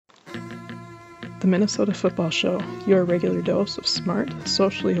The Minnesota Football Show, your regular dose of smart,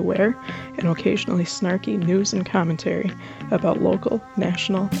 socially aware, and occasionally snarky news and commentary about local,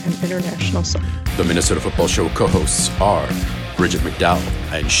 national, and international soccer. The Minnesota Football Show co-hosts are Bridget McDowell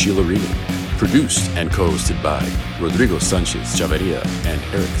and Sheila Regan. Produced and co-hosted by Rodrigo Sanchez Chavarria and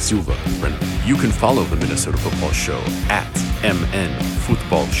Eric Silva Brenner. You can follow the Minnesota Football Show at MN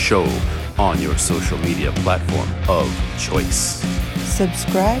Football Show on your social media platform of choice.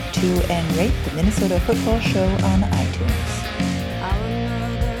 Subscribe to and rate the Minnesota Football Show on iTunes.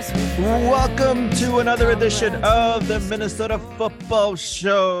 Welcome to another edition of the Minnesota Football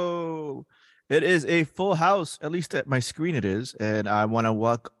Show. It is a full house, at least at my screen it is, and I want to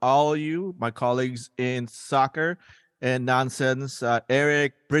welcome all you, my colleagues in soccer and nonsense,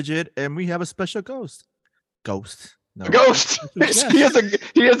 Eric, Bridget, and we have a special ghost. No. A ghost. He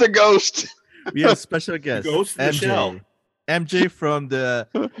is a ghost. We have a special guest. Ghost Michelle. MJ from the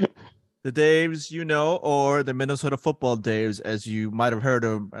Daves, you know, or the Minnesota Football Daves, as you might have heard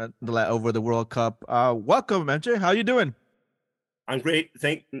of over the World Cup. Welcome, MJ. How you doing? I'm great.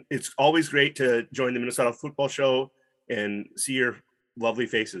 It's always great to join the Minnesota Football Show and see your lovely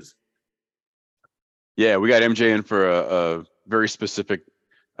faces. Yeah, we got MJ in for a very specific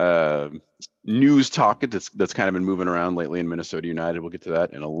news topic that's kind of been moving around lately in Minnesota United. We'll get to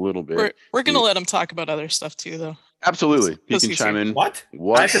that in a little bit. We're going to let him talk about other stuff too, though. Absolutely. He can chime in. What?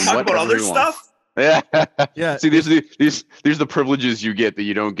 I can talk about other stuff? Yeah. Yeah. See, these are the privileges you get that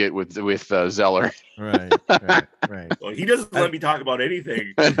you don't get with Zeller. Right. Well, he doesn't let me talk about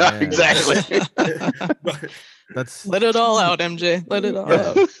anything. Exactly. Let it all out, MJ. Let it all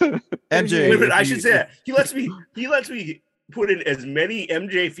out. MJ. Wait a minute, I should say that. He lets me put in as many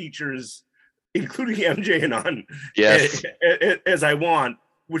MJ features, including MJ Anon, as I want,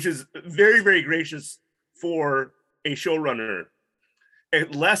 which is very, very gracious for a showrunner.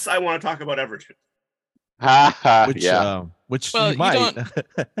 Unless I want to talk about Everton. Which well, you might.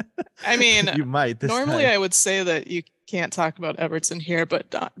 I mean, you might. Normally, I would say that you can't talk about Everton here,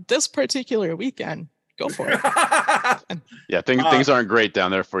 but this particular weekend, go for it. Yeah, things aren't great down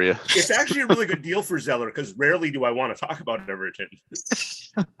there for you. It's actually a really good deal for Zeller because rarely do I want to talk about Everton.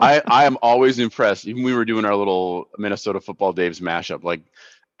 I am always impressed. Even when we were doing our little Minnesota Football Daves mashup, like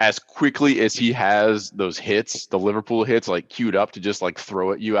as quickly as he has those hits, the Liverpool hits, like queued up to just like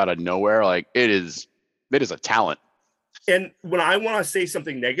throw at you out of nowhere, like it is a talent. And when I want to say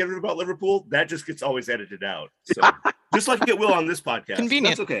something negative about Liverpool, that just gets always edited out. So just like it will on this podcast.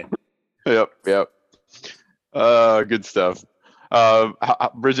 Convenient. That's okay. Yep. Good stuff.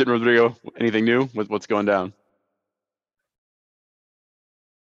 Bridget and Rodrigo, anything new? What's going down?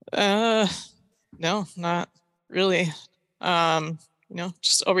 No, not really.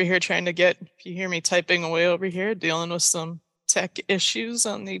 Just over here trying to if you hear me typing away over here, dealing with some tech issues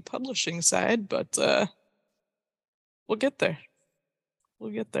on the publishing side, but we'll get there.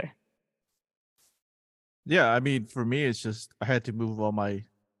 Yeah, I mean, for me, it's just I had to move all my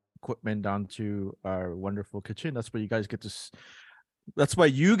equipment down to our wonderful kitchen. That's where you guys get to. That's why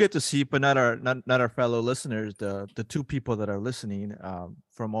you get to see, but not our fellow listeners. The two people that are listening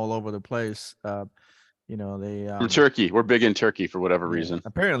from all over the place. They from Turkey. We're big in Turkey for whatever reason.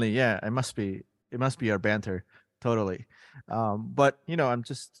 Apparently, yeah. It must be our banter, totally. But I'm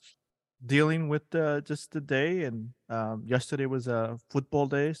just dealing with just the day, and yesterday was a football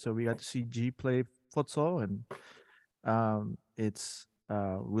day, so we got to see G play futsal, and it's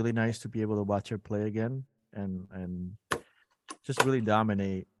really nice to be able to watch her play again and just really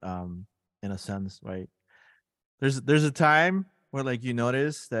dominate in a sense, right? There's a time where like you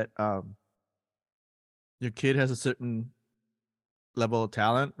notice that your kid has a certain level of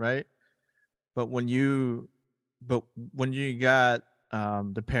talent, right? But when you got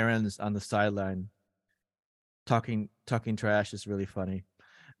the parents on the sideline talking trash is really funny.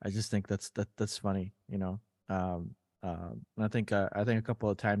 I just think that's funny, And I think a couple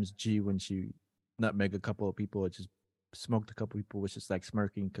of times G, when she nutmeg a couple of people, it just smoked a couple of people, was just like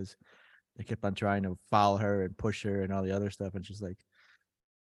smirking because they kept on trying to foul her and push her and all the other stuff, and she's like,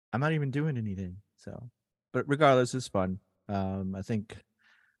 I'm not even doing anything. So. But regardless, it's fun. I think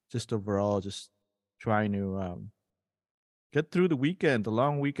just overall, just trying to get through the weekend, the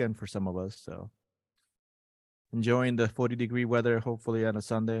long weekend for some of us. So enjoying the 40-degree weather, hopefully on a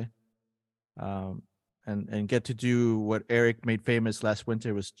Sunday, and get to do what Eric made famous last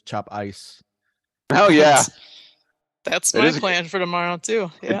winter, was chop ice. Oh yeah, that's my plan for tomorrow too.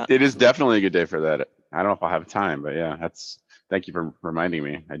 Yeah, it is definitely a good day for that. I don't know if I'll have time, but yeah, thank you for reminding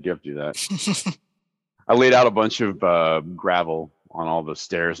me. I do have to do that. I laid out a bunch of gravel on all the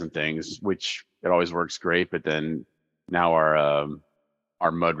stairs and things, which it always works great. But then now our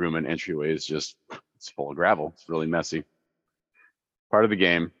mudroom and entryway is just It's full of gravel. It's really messy. Part of the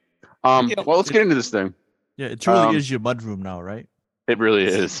game. Well, let's get into this thing. Yeah, it truly is your mudroom now, right? It really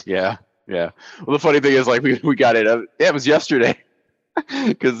is. Yeah. Well, the funny thing is, like, we got it. It was yesterday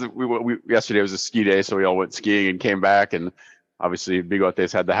because we yesterday was a ski day, so we all went skiing and came back, and obviously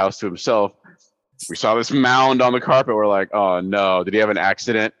Bigotes had the house to himself. We saw this mound on the carpet. We're like, oh no, did he have an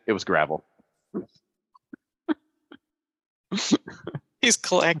accident? It was gravel. He's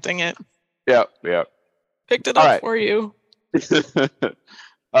collecting it. Yeah. Picked it up for you.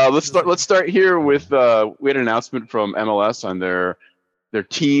 Let's start here with we had an announcement from MLS on their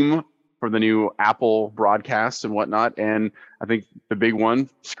team for the new Apple broadcasts and whatnot, and I think the big one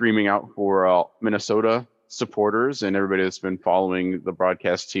screaming out for Minnesota supporters and everybody that's been following the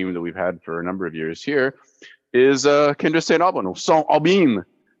broadcast team that we've had for a number of years here is Kendra St. Albin,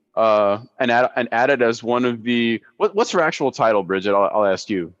 and added as one of the what's her actual title, Bridget? I'll ask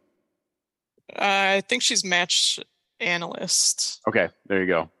you. I think she's match analyst. Okay, there you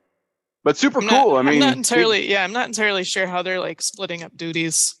go. But super cool. I mean, I'm not entirely sure how they're like splitting up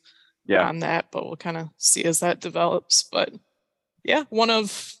duties on that, but we'll kind of see as that develops. But yeah, one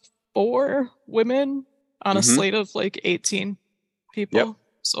of 4 women on a slate of like 18 people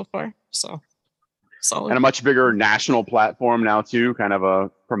so far. So solid. And a much bigger national platform now too, kind of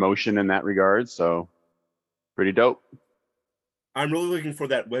a promotion in that regard. So pretty dope. I'm really looking for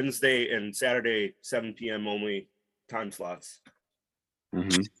that Wednesday and Saturday 7 p.m. only time slots.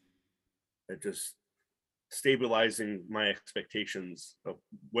 Mm-hmm. That just stabilizing my expectations of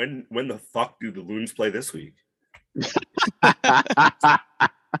when the fuck do the Loons play this week?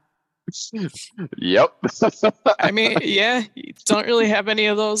 Yep. I mean, yeah, you don't really have any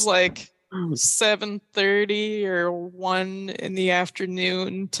of those like 7:30 or 1 in the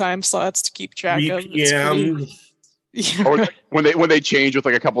afternoon time slots to keep track of. 3 p.m. Yeah, or when they change with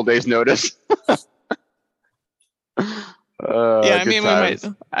like a couple days notice. I mean, times.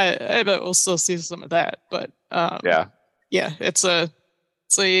 I bet we'll still see some of that, but it's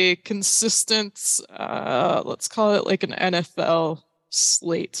a consistent let's call it like an NFL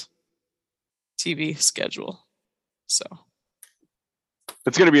slate TV schedule. So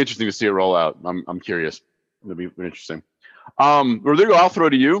it's going to be interesting to see it roll out. I'm curious. It'll be interesting. Rodrigo, I'll throw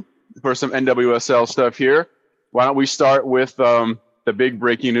to you for some NWSL stuff here. Why don't we start with the big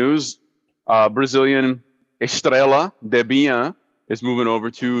breaking news? Brazilian Estrela de Bien is moving over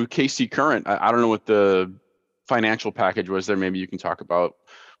to KC Current. I don't know what the financial package was there. Maybe you can talk about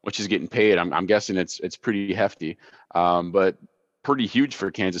what she's getting paid. I'm guessing it's pretty hefty, but pretty huge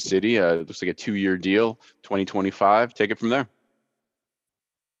for Kansas City. It looks like a 2-year deal, 2025. Take it from there.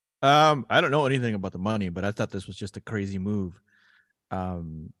 I don't know anything about the money, but I thought this was just a crazy move.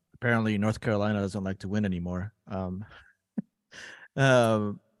 Apparently North Carolina doesn't like to win anymore.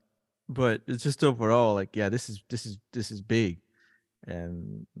 But it's just overall like, yeah, this is big,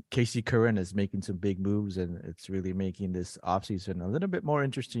 and KC Current is making some big moves, and it's really making this offseason a little bit more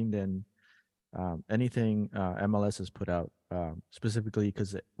interesting than anything MLS has put out, specifically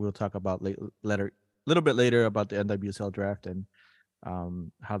because we'll talk about a little bit later about the NWSL draft and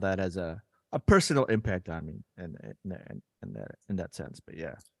how that has a personal impact on me in that sense. But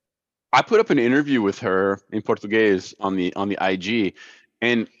yeah, I put up an interview with her in Portuguese on the IG,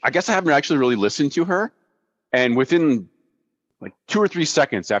 and I guess I haven't actually really listened to her. And within like 2 or 3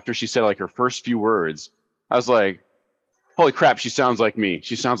 seconds after she said like her first few words, I was like, holy crap, she sounds like me.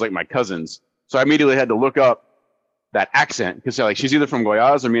 She sounds like my cousins. So I immediately had to look up that accent because like she's either from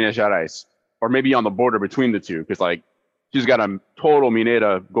Goiás or Minas Gerais, or maybe on the border between the two, because like she's got a total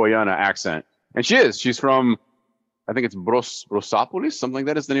Mineira Goiana accent. And she's from, I think it's Brosópolis, something like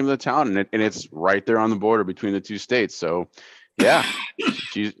that is the name of the town. And it's right there on the border between the two states. So yeah,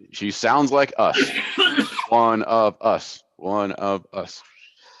 she sounds like us. One of us.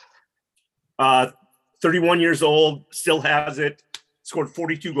 31 years old, still has it. Scored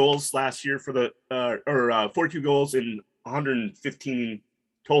 42 goals last year for the 42 goals in 115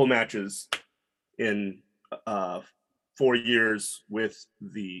 total matches in 4 years with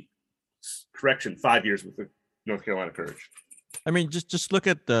the 5 years with the North Carolina Courage. I mean, just look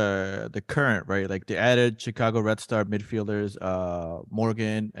at the current, right? Like they added Chicago Red Star midfielders,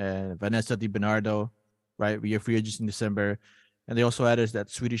 Morgan and Vanessa Di Bernardo, right? We have free agents in December, and they also added that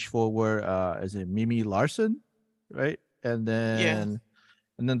Swedish forward, is it Mimi Larsson, right? And then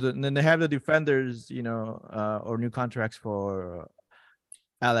then they have the defenders, or new contracts for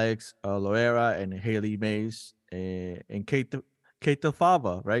Alex Loera and Haley Mays and Keita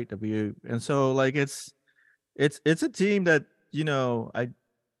Fava, right? And so like it's a team that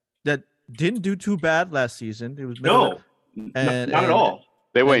that didn't do too bad last season. It was not at all.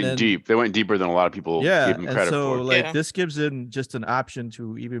 They And went then- deep. They went deeper than a lot of people Yeah, gave them and credit so for. like Yeah. this gives them just an option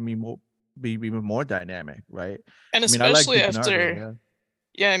to even be even more dynamic, right? And I mean, I like especially DiBernardo, after,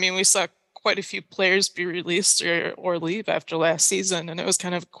 yeah, I mean, we saw quite a few players be released or leave after last season, and it was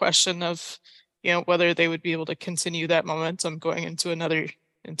kind of a question of, whether they would be able to continue that momentum going into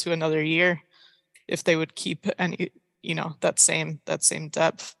another year, if they would keep any, that same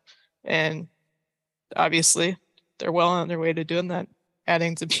depth. And obviously, they're well on their way to doing that,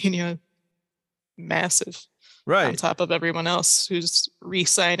 adding Zabinho massive on right, top of everyone else who's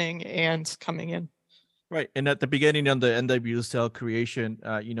re-signing and coming in. right. And at the beginning of the NWSL creation,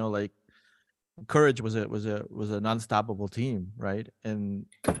 like Courage was an unstoppable team, right? And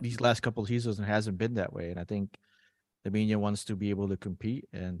these last couple of seasons it hasn't been that way. And I think Zabinho wants to be able to compete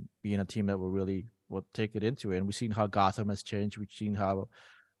and be in a team that will take it into it. And we've seen how Gotham has changed. We've seen how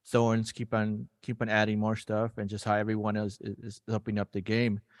Thorns keep on adding more stuff, and just how everyone is upping up the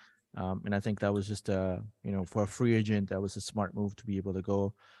game. And I think that was just for a free agent, that was a smart move to be able to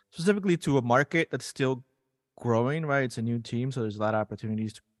go specifically to a market that's still growing, right? It's a new team, so there's a lot of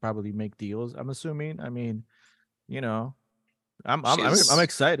opportunities to probably make deals. I'm assuming. I mean, I'm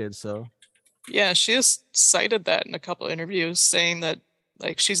excited. So Yeah, she has cited that in a couple of interviews, saying that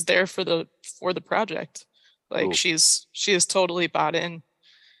like she's there for the project. Like Cool. she is totally bought in.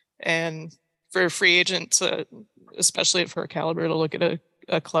 And for a free agent to, especially for her caliber, to look at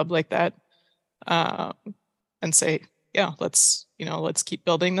a club like that and say, yeah, let's keep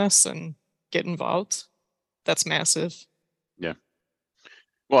building this and get involved. That's massive. Yeah.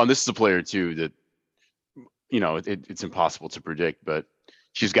 Well, and this is a player too that, it's impossible to predict, but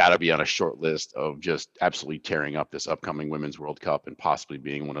she's got to be on a short list of just absolutely tearing up this upcoming Women's World Cup and possibly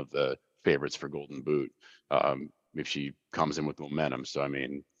being one of the favorites for Golden Boot if she comes in with momentum. So, I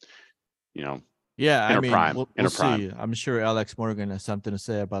mean, yeah, in I her mean, prime, we'll in her see. prime. I'm sure Alex Morgan has something to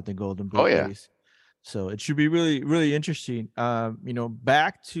say about the Golden Boot Oh, yeah. race. So it should be really, really interesting.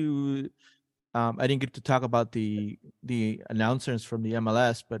 Back to I didn't get to talk about the announcers from the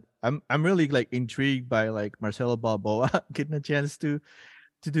MLS, but I'm really like intrigued by like Marcelo Balboa getting a chance to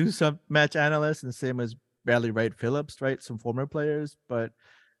do some match analyst, and the same as Bradley Wright Phillips, right? Some former players, but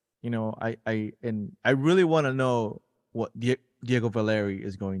I really want to know what Diego Valeri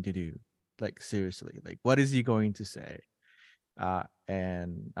is going to do. Like seriously, like what is he going to say?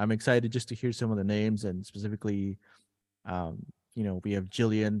 And I'm excited just to hear some of the names, and specifically, we have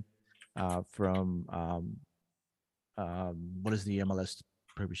Jillian from what is the MLS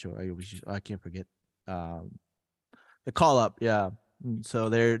preview show? I can't forget. The Call Up, yeah. So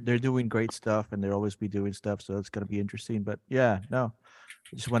they're doing great stuff, and they'll always be doing stuff. So it's gonna be interesting. But yeah, no,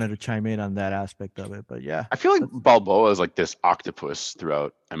 I just wanted to chime in on that aspect of it. But yeah, I feel like Balboa is like this octopus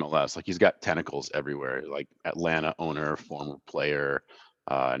throughout MLS. Like he's got tentacles everywhere. Like Atlanta owner, former player.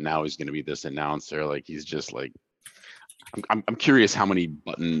 Now he's going to be this announcer. Like he's just like, I'm curious how many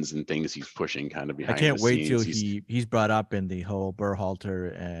buttons and things he's pushing kind of I behind can't the wait till scenes. he's brought up in the whole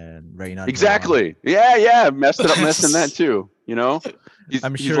Berhalter and Reynard. Exactly. Yeah. Messing that too. I'm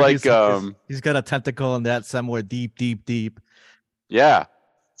he's sure like he's got a tentacle in that somewhere deep. Yeah.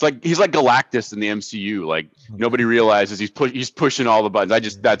 It's like he's like Galactus in the MCU. Like nobody realizes he's pushing all the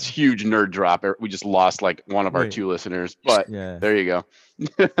buttons. That's huge nerd drop. We just lost like one of our two listeners, but yeah, there you go.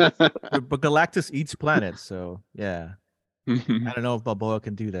 but Galactus eats planets, so yeah. I don't know if Balboa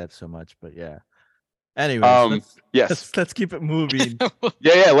can do that so much, but yeah. Anyways, let's keep it moving.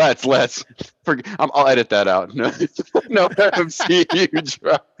 Yeah. Let's. I'll edit that out. No, MC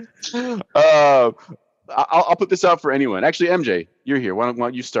drop. I'll put this out for anyone. Actually, MJ, you're here. Why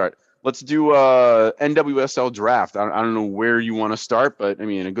don't you start? Let's do NWSL draft. I don't know where you want to start, but I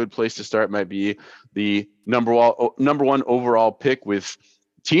mean, a good place to start might be the number one overall pick with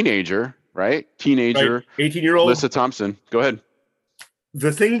teenager, right? 18-year-old Alyssa Thompson. Go ahead.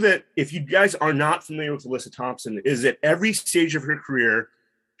 The thing that, if you guys are not familiar with Alyssa Thompson, is at every stage of her career,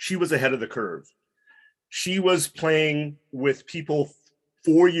 she was ahead of the curve. She was playing with people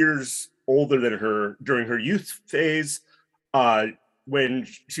 4 years older than her during her youth phase. When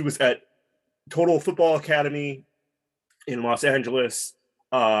she was at Total Football Academy in Los Angeles,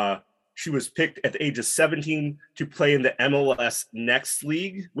 she was picked at the age of 17 to play in the MLS Next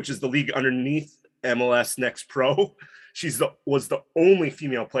League, which is the league underneath MLS Next Pro. Was the only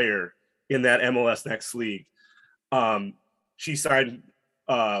female player in that MLS Next League. She signed.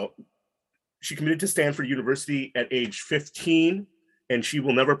 She committed to Stanford University at age 15, and she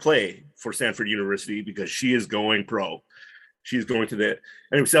will never play for Stanford University because she is going pro. She is going to the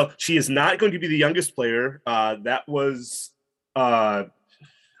anyway. So she is not going to be the youngest player. That was Olivia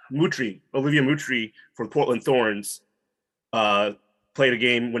Mutri for the Portland Thorns. played a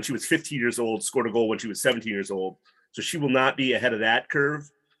game when she was 15 years old, scored a goal when she was 17 years old. So she will not be ahead of that curve.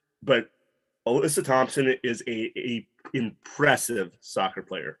 But Alyssa Thompson is a impressive soccer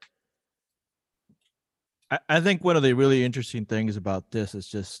player. I think one of the really interesting things about this is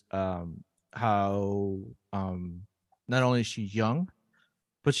just how not only is she young,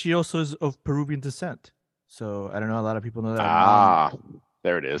 but she also is of Peruvian descent. So I don't know, a lot of people know that.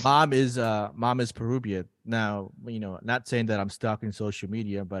 There it is. Mom is Peruvian. Now, not saying that I'm stalking social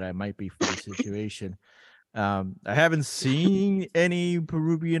media, but I might be for the situation. I haven't seen any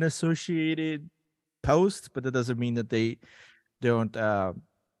Peruvian associated posts, but that doesn't mean that they don't do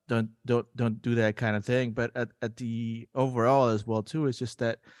that kind of thing. But at the overall as well too, it's just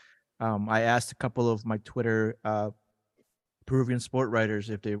that I asked a couple of my Twitter Peruvian sport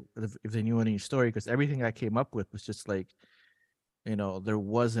writers if they knew any story, because everything I came up with was just like, there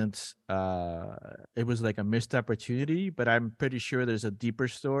wasn't it was like a missed opportunity, but I'm pretty sure there's a deeper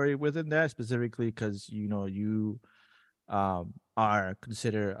story within that, specifically because you are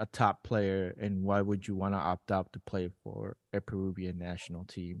considered a top player, and why would you want to opt out to play for a Peruvian national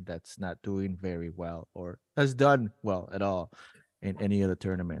team that's not doing very well or has done well at all in any of the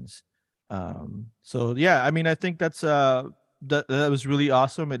tournaments? So yeah, I mean, I think that's that was really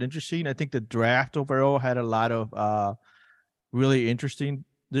awesome and interesting. I think the draft overall had a lot of really interesting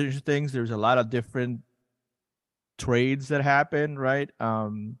things. There's a lot of different trades that happened, right?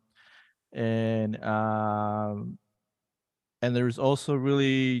 And there's also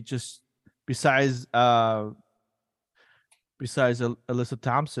really just besides Alyssa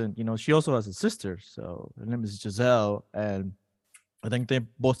Thompson, she also has a sister. So her name is Giselle, and I think they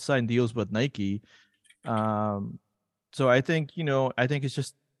both signed deals with Nike. So I think it's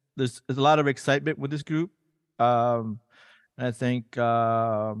just there's a lot of excitement with this group. I think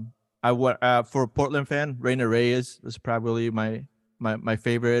for a Portland fan, Reina Reyes is probably my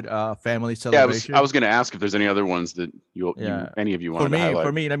favorite family celebration. Yeah, I was going to ask if there's any other ones that any of you wanted to highlight.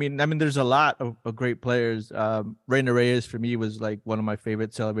 For me, I mean, there's a lot of great players. Reina Reyes for me was like one of my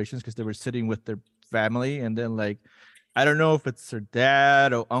favorite celebrations because they were sitting with their family, and then like I don't know if it's her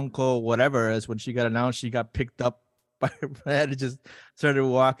dad or uncle, whatever. As when she got announced, she got picked up by her dad and just started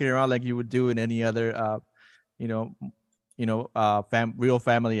walking around like you would do in any other, real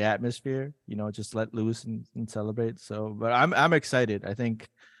family atmosphere. Just let loose and celebrate. So, but I'm excited. I think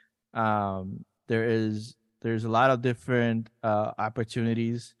there's a lot of different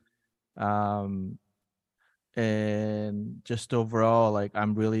opportunities, and just overall, like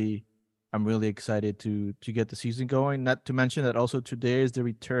I'm really excited to get the season going. Not to mention that also today is the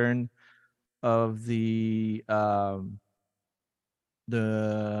return of the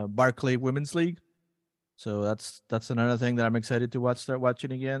Barclay Women's League. So that's another thing that I'm excited to start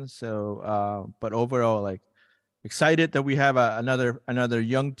watching again. So but overall, like excited that we have another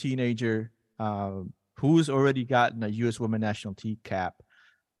young teenager who's already gotten a U.S. Women National Team cap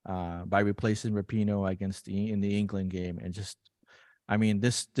by replacing Rapinoe in the England game. And just, I mean,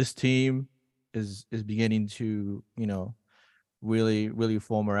 this team is beginning to really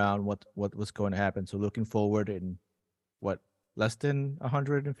form around what's going to happen. So looking forward in less than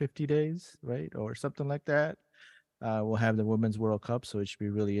 150 days, right? Or something like that. We'll have the Women's World Cup, so it should be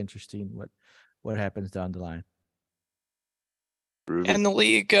really interesting what happens down the line. And the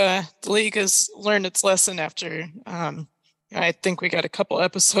league has learned its lesson after I think we got a couple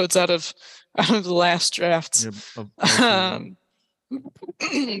episodes out of the last draft.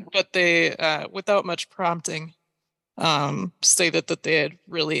 But they without much prompting stated that they had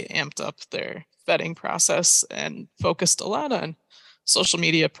really amped up their vetting process and focused a lot on social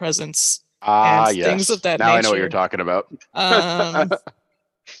media presence and things of that nature. Now I know what you're talking about.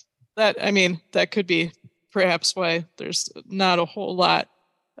 That could be perhaps why there's not a whole lot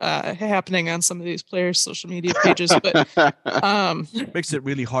happening on some of these players' social media pages, but makes it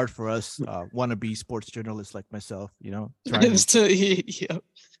really hard for us wannabe sports journalists like myself, but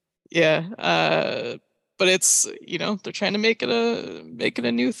it's they're trying to make it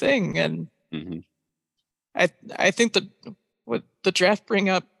a new thing, and I think that what the draft bring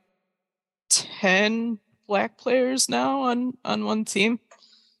up 10 Black players now on one team.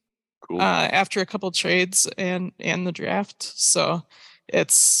 Cool. After a couple trades and the draft, so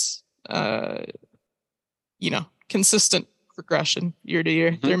it's consistent progression year to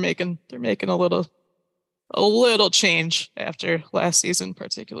year. They're making a little change after last season,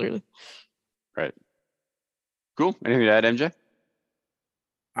 particularly. Right. Cool. Anything to add, MJ?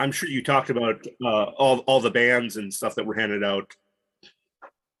 I'm sure you talked about all the bands and stuff that were handed out a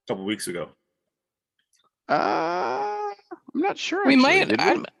couple weeks ago. I'm not sure. We might.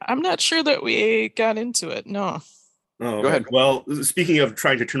 I'm not sure that we got into it. No. Oh, Go ahead. Well, speaking of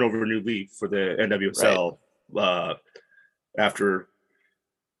trying to turn over a new leaf for the NWSL, after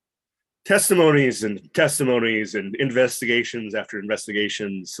testimonies and investigations after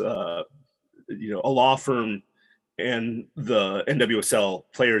investigations, a law firm and the NWSL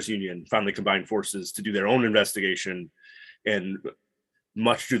Players Union finally combined forces to do their own investigation, and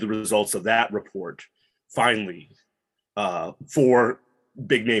much to the results of that report, finally, 4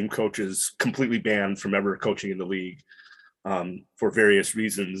 big name coaches completely banned from ever coaching in the league for various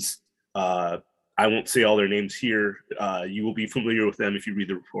reasons. I won't say all their names here. You will be familiar with them if you read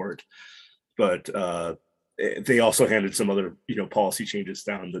the report, but they also handed some other policy changes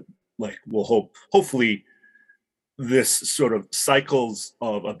down that will hopefully this sort of cycles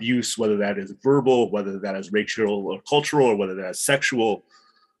of abuse, whether that is verbal, whether that is racial or cultural, or whether that is sexual,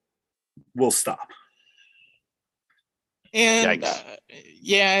 will stop. And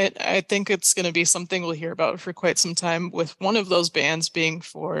I think it's going to be something we'll hear about for quite some time, with one of those bans being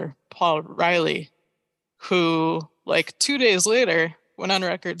for Paul Riley, who 2 days later went on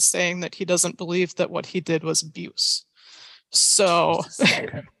record saying that he doesn't believe that what he did was abuse. So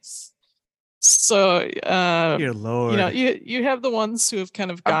Dear Lord. you have the ones who have kind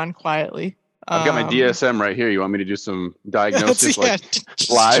of gone quietly. I've got my DSM right here. You want me to do some diagnosis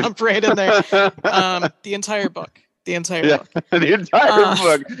live? Jump right in there. The entire book. The entire book. The entire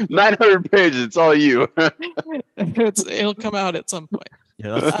book. 900 pages. It's all you. It'll come out at some point.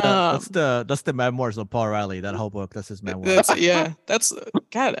 Yeah, that's the memoirs of Paul Riley. That whole book. That's his memoir. That's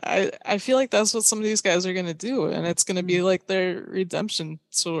God. I feel like that's what some of these guys are gonna do, and it's gonna be like their redemption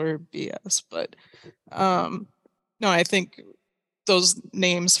tour BS. But no, I think those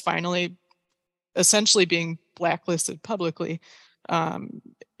names finally, essentially being blacklisted publicly.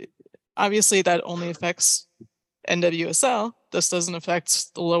 Obviously, that only affects NWSL. This doesn't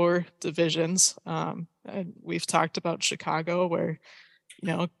affect the lower divisions. And we've talked about Chicago, where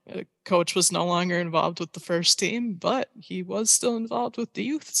a coach was no longer involved with the first team, but he was still involved with the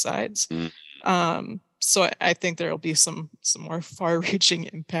youth sides. So I think there will be some more far-reaching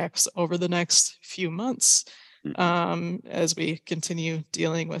impacts over the next few months as we continue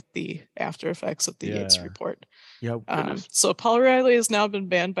dealing with the after effects of the Yates report. So Paul Riley has now been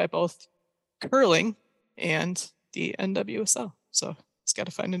banned by both curling and the NWSL. So he's got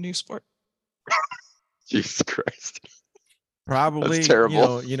to find a new sport. Jesus Christ. Probably. That's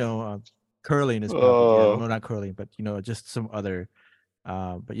terrible. Curling is probably, well, not curling, but just some other.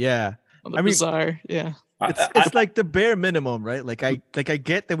 But yeah, bizarre. Yeah. It's like the bare minimum, right? I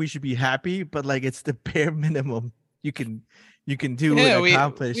get that we should be happy, but it's the bare minimum you can do and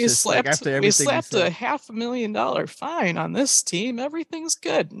accomplish. We slapped a $500,000 fine on this team. Everything's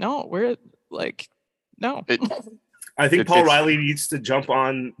good. No, we're no. I think Paul Riley needs to jump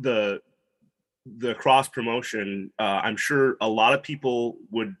on the cross promotion. I'm sure a lot of people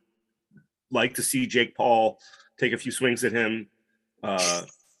would like to see Jake Paul take a few swings at him.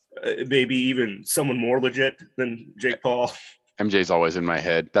 Maybe even someone more legit than Jake Paul. MJ's always in my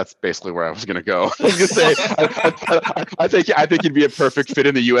head. That's basically where I was gonna go. I was gonna say, I think he'd be a perfect fit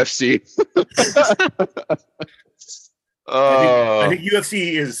in the UFC. I think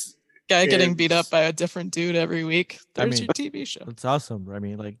UFC is guy getting beat up by a different dude every week. There's your TV show. It's awesome. I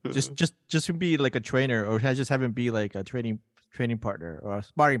mean, just to be like a trainer, or just have him be like a training partner or a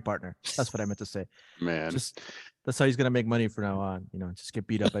sparring partner. That's what I meant to say. Man, that's how he's gonna make money from now on. Just get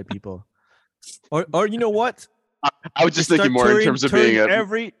beat up by people. Or you know what? I was just thinking more in terms of being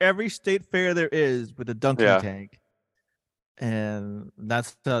every state fair there is with a dunking tank, and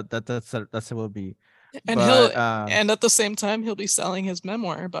that's how it will be. And and at the same time, he'll be selling his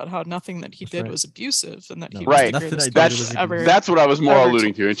memoir about how nothing that he did was abusive, and that he was the greatest coach ever. That's what I was more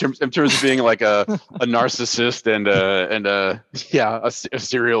alluding to in terms of being like a narcissist and a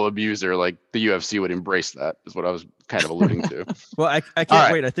serial abuser. Like the UFC would embrace that, is what I was kind of alluding to. Well, I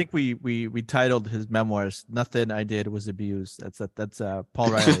can't wait. I think we titled his memoirs "Nothing I Did Was Abuse." That's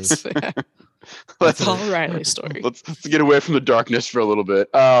Paul Riley's. Paul Riley story. Let's get away from the darkness for a little bit.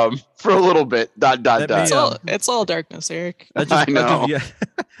 It's all darkness, Eric. I know.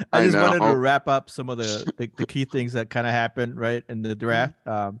 I just wanted to wrap up some of the key things that kind of happened right in the draft.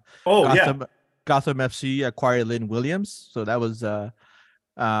 Gotham FC acquired Lynn Williams, so that was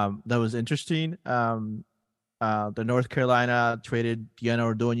interesting. The North Carolina traded Diana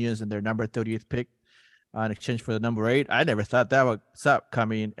Ordonez and their number 30th pick in exchange for the number 8. I never thought that was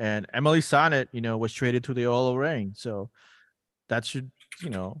coming. And Emily Sonnet, was traded to the Olo Reign. So that should,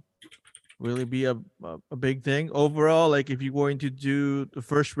 really be a big thing. Overall, if you're going to do the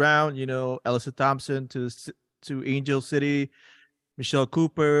first round, Alyssa Thompson to Angel City, Michelle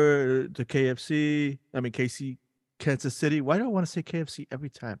Cooper to KC Kansas City. Why do I want to say KFC every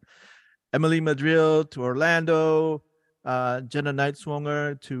time? Emily Madrid to Orlando, Jenna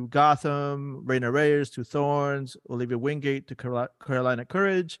Nightswonger to Gotham, Raina Reyes to Thorns, Olivia Wingate to Carolina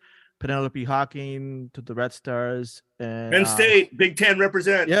Courage, Penelope Hawking to the Red Stars, and Penn State, Big Ten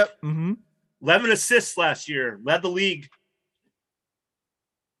represent. Yep. 11 assists last year, led the league.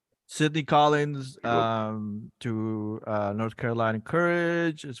 Sydney Collins to North Carolina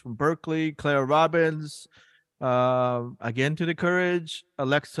Courage is from Berkeley. Claire Robbins again to the Courage.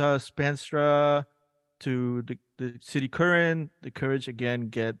 Alexa Spanstra to the City Current. The Courage again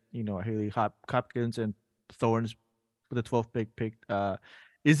get Haley Hopkins and Thorns for the 12th pick.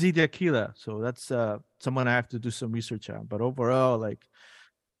 Izzy Tequila. So that's someone I have to do some research on. But overall,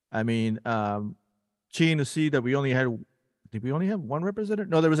 cheating to see that we only had. Did we only have one representative?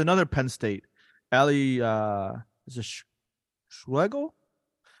 No, there was another Penn State. Allie is it Schlegel?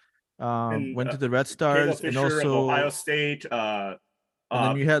 Went to the Red Stars, Fisher and also Ohio State. And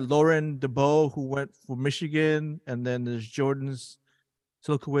then you had Lauren DeBow, who went for Michigan, and then there's Jordan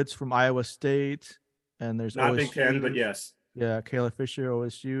Silkowitz from Iowa State, and there's not OSU. Big Ten, but yes. Yeah, Kayla Fisher,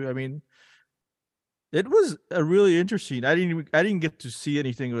 OSU. I mean, it was a really interesting. I didn't get to see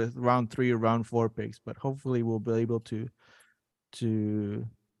anything with round 3 or round 4 picks, but hopefully we'll be able to.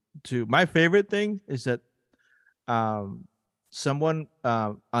 My favorite thing is that someone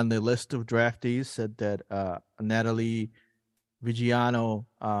on the list of draftees said that Natalie Vigiano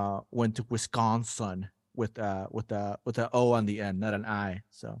went to Wisconsin with a O on the end, not an I.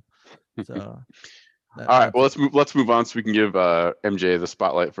 So all right, well, let's move on so we can give MJ the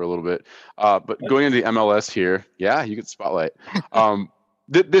spotlight for a little bit. But going into the MLS here, yeah, you get the spotlight.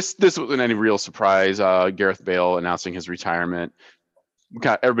 This wasn't any real surprise. Gareth Bale announcing his retirement.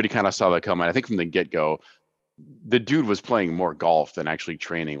 Everybody kind of saw that coming. I think from the get-go, the dude was playing more golf than actually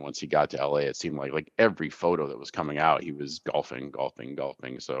training once he got to LA. It seemed like every photo that was coming out, he was golfing.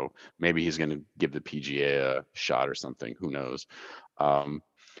 So maybe he's going to give the PGA a shot or something. Who knows?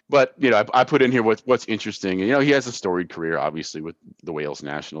 But I put in here what's interesting. He has a storied career, obviously, with the Wales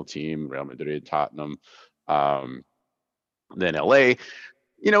national team, Real Madrid, Tottenham, then LA.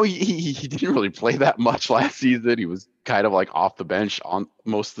 He didn't really play that much last season. He was kind of off the bench on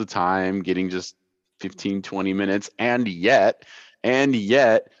most of the time, getting just 15, 20 minutes, and yet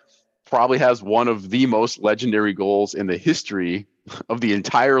probably has one of the most legendary goals in the history of the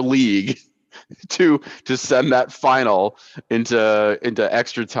entire league to send that final into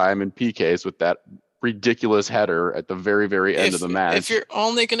extra time and PKs with that ridiculous header at the very, very end of the match. If you're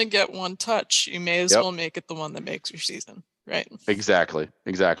only going to get one touch, you may as well make it the one that makes your season, right? Exactly.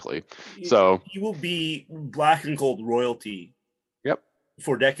 So you will be black and gold royalty. Yep.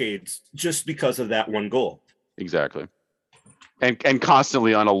 For decades, just because of that one goal. Exactly. And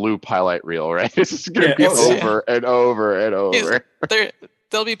constantly on a loop highlight reel, right? It's just going to be over and over and over.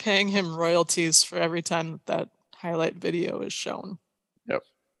 They'll be paying him royalties for every time that highlight video is shown. Yep.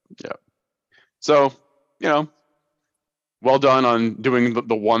 So, well done on doing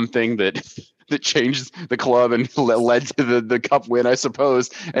the one thing that changed the club and led to the cup win, I suppose.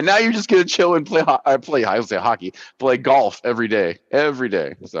 And now you're just going to chill and play golf every day.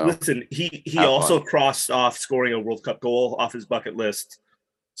 So listen, he also crossed off scoring a World Cup goal off his bucket list.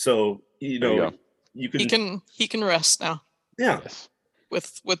 So, you can he can rest now. Yeah. Yes.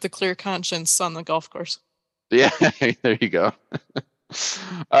 With the clear conscience on the golf course. Yeah, there you go.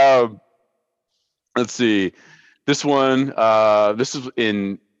 Let's see. This one, this is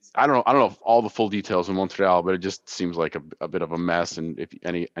in, I don't know all the full details in Montreal, but it just seems like a bit of a mess. And if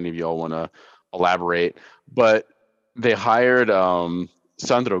any of y'all want to elaborate, but they hired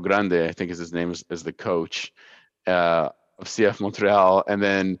Sandro Grande, I think is his name, as the coach of CF Montreal. And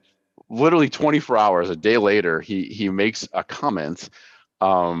then literally 24 hours, a day later, he makes a comment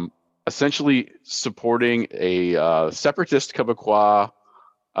essentially supporting a separatist Quebecois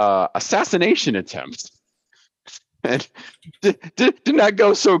assassination attempt. And did not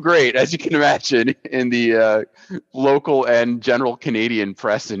go so great, as you can imagine, in the local and general Canadian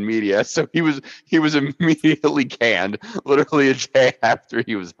press and media. So he was immediately canned, literally a day after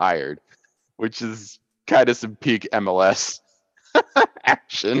he was hired, which is kind of some peak MLS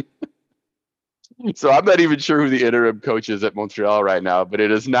action. So I'm not even sure who the interim coach is at Montreal right now, but it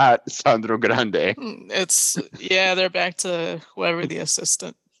is not Sandro Grande. They're back to whoever the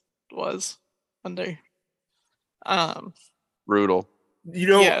assistant was under. Brutal.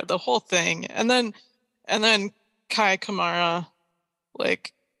 The whole thing. And then Kai Kamara,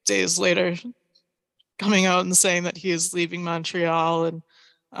 days later, coming out and saying that he is leaving Montreal, and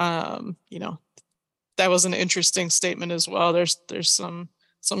that was an interesting statement as well. There's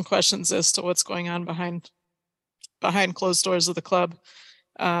some questions as to what's going on behind behind closed doors of the club.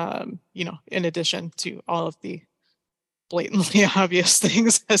 In addition to all of the blatantly obvious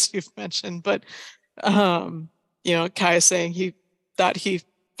things as you've mentioned, but Kai is saying he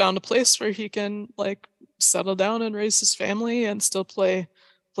found a place where he can like settle down and raise his family and still play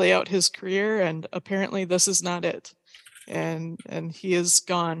out his career, and apparently this is not it, and he is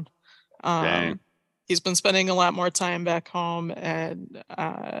gone. He's been spending a lot more time back home, and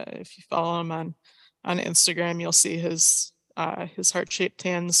if you follow him on Instagram, you'll see his heart-shaped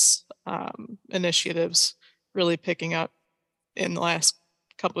hands initiatives really picking up in the last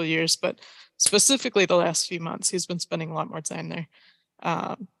couple of years, but specifically the last few months, he's been spending a lot more time there.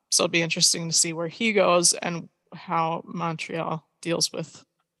 So it'll be interesting to see where he goes and how Montreal deals with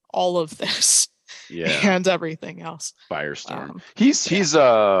all of this and everything else. Firestorm. He's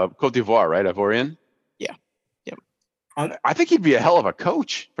Cote d'Ivoire, right? Ivorian? Yeah. Yep. I think he'd be a hell of a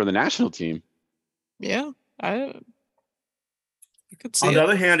coach for the national team. Yeah. I could see On the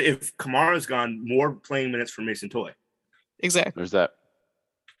other hand, if Kamara's gone, more playing minutes for Mason Toy. Exactly. There's that.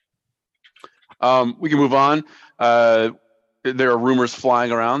 We can move on. There are rumors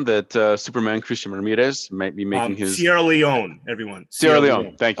flying around that Superman Christian Ramirez might be making his Sierra Leone. Everyone, Sierra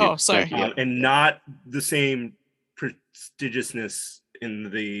Leone. Thank you. Oh, sorry. Thank you. And not the same prestigiousness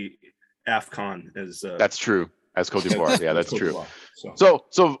in the AFCON as. That's true. As Cote d'Ivoire. Yeah, that's true.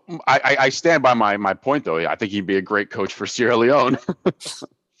 So I stand by my point though. I think he'd be a great coach for Sierra Leone.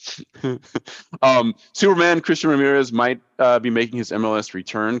 Superman Christian Ramirez might be making his MLS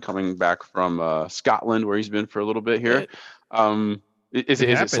return, coming back from Scotland, where he's been for a little bit here. Is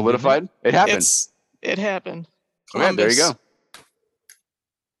it solidified? It happened. It happened. Okay, there you go.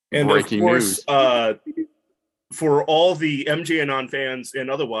 And breaking of course, news. For all the MJ Anon fans and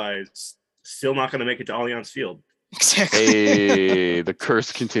otherwise, still not going to make it to Allianz Field. Exactly. Hey, the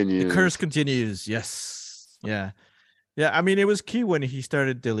curse continues. The curse continues. Yes. Yeah. Yeah. I mean, it was key when he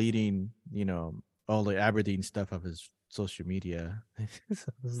started deleting, all the Aberdeen stuff of his social media. I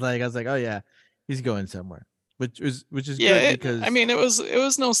was like, oh yeah, he's going somewhere, which is good because I mean, it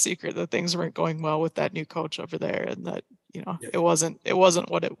was no secret that things weren't going well with that new coach over there, and that it wasn't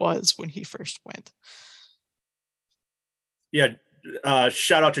what it was when he first went. Yeah.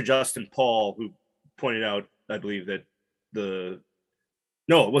 Shout out to Justin Paul, who pointed out, I believe, that it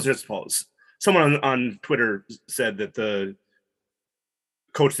wasn't Justin Paul. Someone on Twitter said that the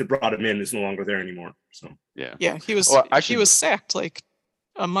coach that brought him in is no longer there anymore. So yeah, he was he was sacked like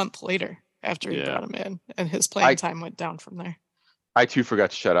a month later after he brought him in, and his playing time went down from there. I too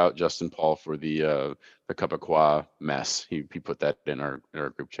forgot to shout out Justin Paul for the Quebecois mess. He put that in our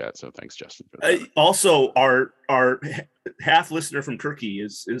group chat. So thanks, Justin. For that. Also, our half listener from Turkey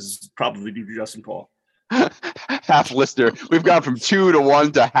is probably due to Justin Paul. Half listener. We've gone from 2 to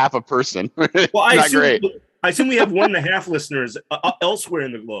 1 to half a person. Well, I assume we have 1.5 listeners elsewhere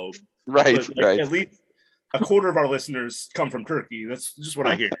in the globe. Right, right. At least a quarter of our listeners come from Turkey. That's just what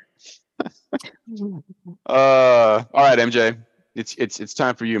I hear. All right, MJ. It's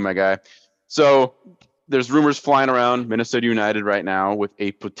time for you, my guy. So there's rumors flying around Minnesota United right now with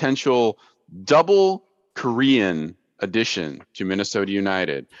a potential double Korean addition to Minnesota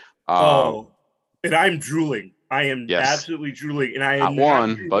United. And I'm drooling. I am absolutely drooling, and I am not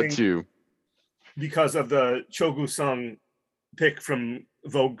one, but two, because of the Chuggu Sung pick from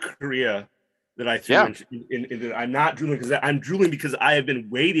Vogue Korea that I threw in. I'm not drooling because I'm drooling because I have been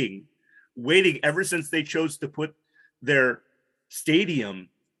waiting ever since they chose to put their stadium,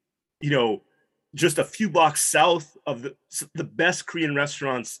 just a few blocks south of the best Korean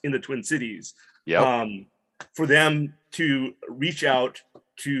restaurants in the Twin Cities. Yeah. For them to reach out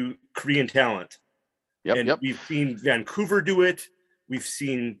to Korean talent. We've seen Vancouver do it. We've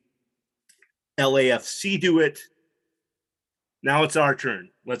seen LAFC do it. Now it's our turn.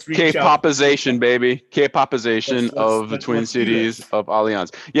 Let's reach out. K-Popization, baby. K-Popization of the Twin Cities of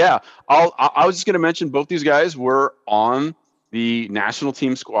Allianz. Yeah, I was just going to mention both these guys were on the national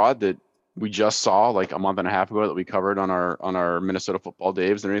team squad that we just saw like a month and a half ago that we covered on our Minnesota Football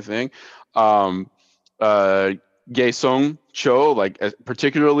Daves and everything. Gae-Sung Cho,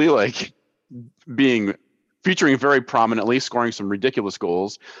 particularly featuring very prominently, scoring some ridiculous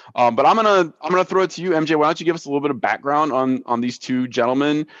goals. But I'm gonna throw it to you, MJ. Why don't you give us a little bit of background on these two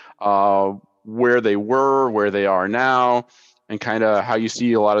gentlemen, where they were, where they are now, and kind of how you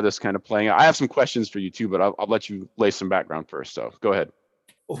see a lot of this kind of playing out. I have some questions for you too, but I'll let you lay some background first. So go ahead.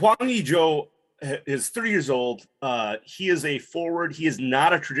 Hwang Hee-jo is 30 years old. He is a forward. He is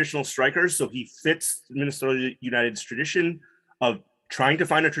not a traditional striker, so he fits Minnesota United's tradition of trying to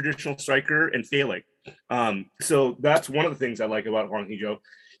find a traditional striker and failing. So that's one of the things I like about Hwang Hee-jo.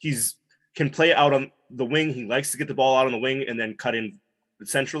 He's can play out on the wing. He likes to get the ball out on the wing and then cut in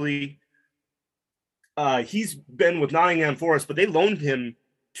centrally. He's been with Nottingham Forest, but they loaned him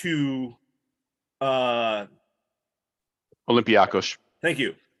to Olympiacos. Thank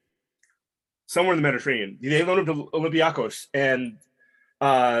you. Somewhere in the Mediterranean. They loaned him to Olympiacos, and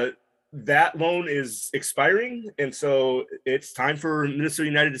that loan is expiring, and so it's time for Minnesota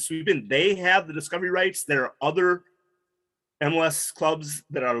United to sweep in. They have the discovery rights. There are other MLS clubs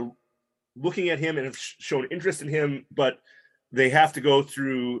that are looking at him and have shown interest in him, but they have to go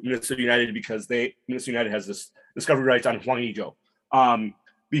through Minnesota United because Minnesota United has this discovery rights on Hwang Ui-jo.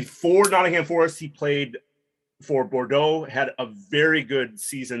 Before Nottingham Forest, he played for Bordeaux, had a very good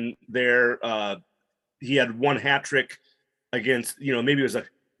season there. He had one hat trick against, maybe it was a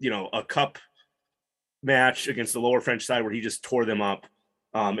cup match against the lower French side where he just tore them up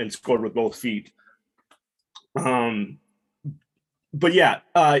and scored with both feet. But yeah,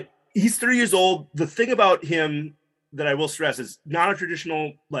 he's 30 years old. The thing about him that I will stress is not a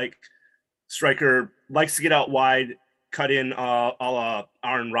traditional striker, likes to get out wide, cut in a la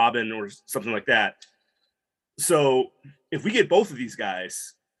Arjen Robben or something like that. So if we get both of these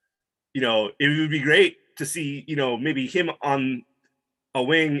guys, it would be great to see, maybe him on a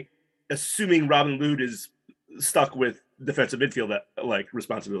wing, assuming Robin Lod is stuck with defensive midfield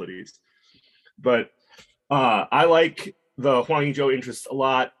responsibilities. But I like the Hwang Ui-jo interest a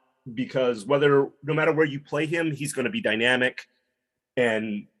lot because no matter where you play him, he's going to be dynamic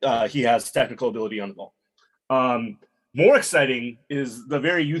and he has technical ability on the ball. More exciting is the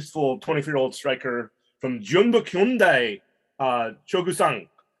very youthful 24-year-old striker from Jeonbuk Hyundai, Chuggu.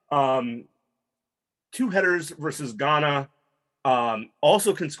 2 headers versus Ghana.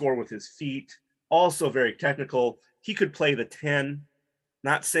 Also can score with his feet. Also very technical. He could play the 10.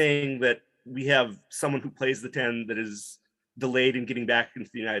 Not saying that we have someone who plays the 10 that is delayed in getting back into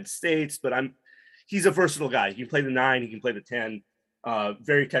the United States, but he's a versatile guy. He can play the 9. He can play the 10.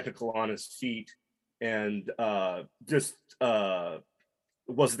 Very technical on his feet, and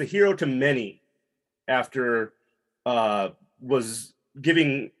was the hero to many after was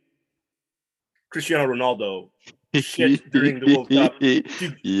giving Cristiano Ronaldo shit during the World Cup to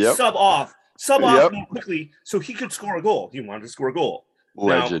sub off more quickly so he could score a goal. He wanted to score a goal.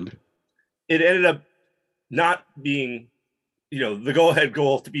 Legend. Now, it ended up not being, the go-ahead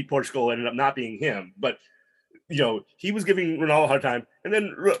goal to beat Portugal ended up not being him, but he was giving Ronaldo a hard time, and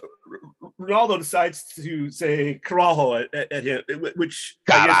then Ronaldo decides to say Carvalho at him, which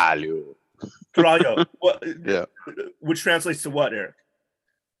Carvalho. Which translates to what, Eric?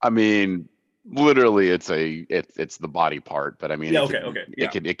 I mean, literally, it's the body part, but I mean,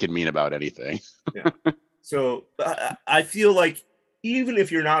 it could mean about anything. Yeah. So I feel like even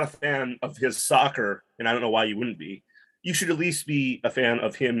if you're not a fan of his soccer, and I don't know why you wouldn't be, you should at least be a fan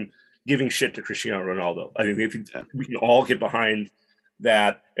of him giving shit to Cristiano Ronaldo. I mean, we can all get behind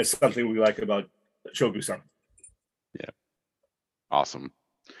that as something we like about Chuggu-san. Yeah. Awesome.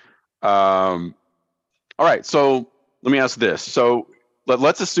 All right. So let me ask this. So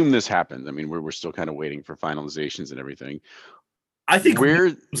let's assume this happens. I mean, we're still kind of waiting for finalizations and everything. I think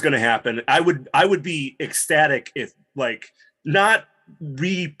it's going to happen. I would be ecstatic if, not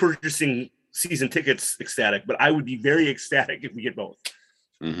repurchasing season tickets ecstatic, but I would be very ecstatic if we get both.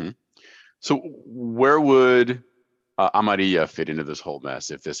 Mm-hmm. So where would Amarilla fit into this whole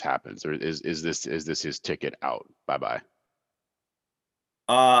mess if this happens, or is this his ticket out? Bye-bye.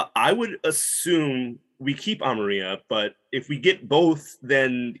 I would assume we keep Amarilla, but if we get both,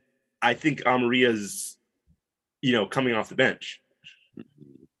 then I think Amarilla's, coming off the bench.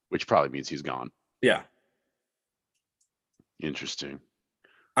 Which probably means he's gone. Yeah. Interesting.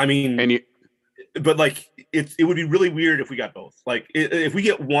 I mean, but it would be really weird if we got both. If we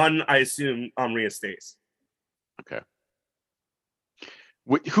get one, I assume Amarilla stays. Okay.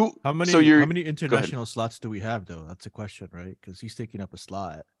 How many international slots do we have though? That's a question, right? Because he's taking up a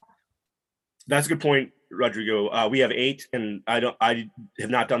slot. That's a good point, Rodrigo. We have 8, and I have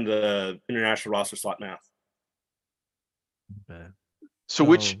not done the international roster slot math. Okay. So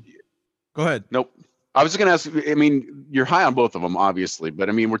which? Go ahead. Nope. I was just going to ask. I mean, you're high on both of them, obviously, but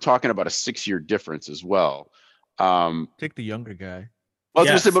I mean, we're talking about a 6-year difference as well. Take the younger guy. Well,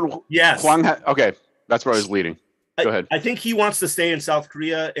 I was going to say, but yes. Okay, that's where I was leading. Go ahead. I think he wants to stay in South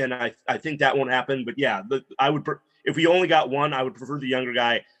Korea, and I think that won't happen. But yeah, I would if we only got one, I would prefer the younger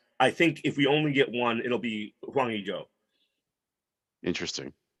guy. I think if we only get one, it'll be Hwang Ui-jo.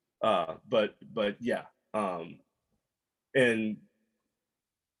 Interesting. But yeah, and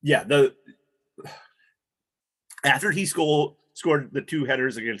yeah, after he scored the 2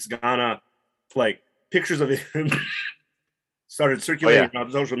 headers against Ghana, pictures of him started circulating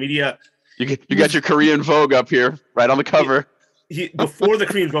on social media. You got your Korean Vogue up here, right on the cover. Before the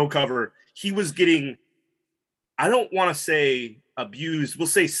Korean Vogue cover, he was getting, I don't want to say abused, we'll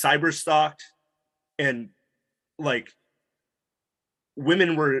say cyber stalked, and like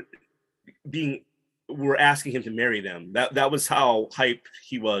women were asking him to marry them. That was how hype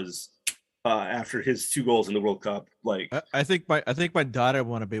he was after his 2 goals in the World Cup. Like I think my daughter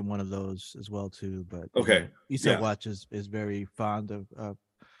want to be one of those as well too. But okay, Issa Watch is very fond of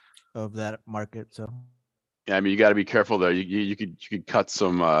that market. So yeah, I mean, you got to be careful though. You could cut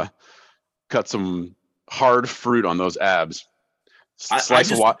some hard fruit on those abs.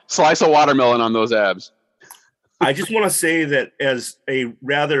 Slice a watermelon on those abs. I just want to say that as a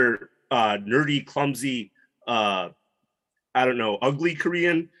rather nerdy, clumsy, I don't know, ugly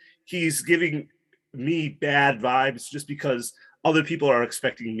Korean, he's giving me bad vibes just because other people are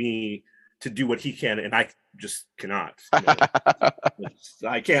expecting me to do what he can, and I just cannot. You know?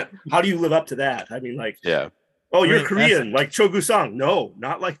 I can't. How do you live up to that? I mean, like, yeah. Oh, you're Korean, like Choggu-sang. No,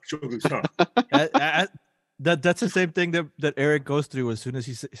 not like Choggu-sang. That's the same thing that Eric goes through as soon as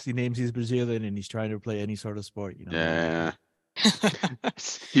he names he's Brazilian and he's trying to play any sort of sport. You know. Yeah.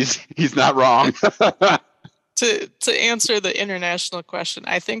 he's not wrong. To answer the international question,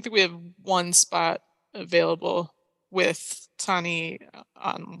 I think that we have one spot available with Tani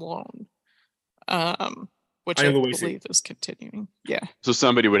on loan, which I believe is continuing. Yeah. So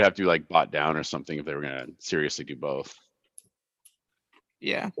somebody would have to like bot down or something if they were going to seriously do both.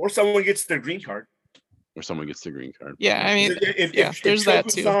 Yeah. Or someone gets their green card. Yeah, I mean, if there's that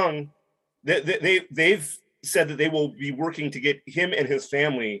too. Song, they've said that they will be working to get him and his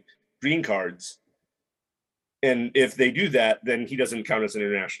family green cards. And if they do that, then he doesn't count as an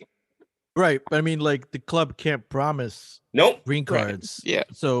international. Right. But I mean, like the club can't promise green cards. Right. Yeah.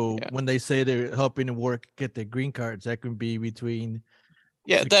 So when they say they're helping to work get their green cards, that can be between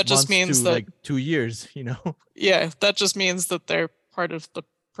that just means that like 2 years, you know. Yeah, that just means that they're part of the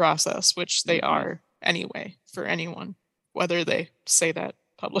process, which they are anyway for anyone, whether they say that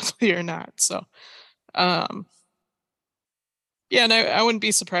publicly or not. So and I wouldn't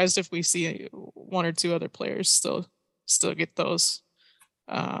be surprised if we see 1 or 2 other players still get those.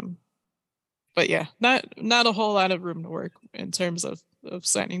 But yeah, not a whole lot of room to work in terms of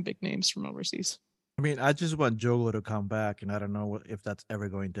signing big names from overseas. I mean, I just want Jogo to come back, and I don't know if that's ever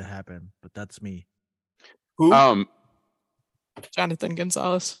going to happen, but that's me. Who? Jonathan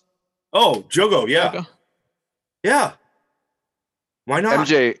Gonzalez. Oh, Jogo, yeah. Jogo. Yeah. Why not?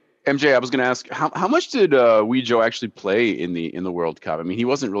 MJ, I was going to ask, how much did Wee Joe actually play in the World Cup? I mean, he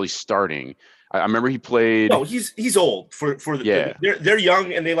wasn't really starting. I remember he played. No, he's old for they're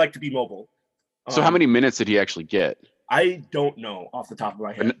young and they like to be mobile. So how many minutes did he actually get? I don't know off the top of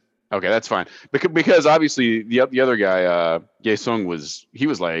my head. Okay, that's fine. Because obviously the other guy, Ye Sung, was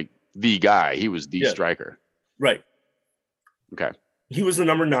like the guy. He was the striker. Right. Okay. He was the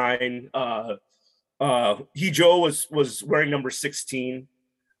number 9. Hee Jo was wearing number 16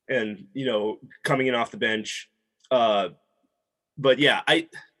 and, you know, coming in off the bench. But yeah,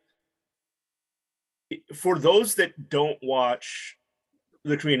 for those that don't watch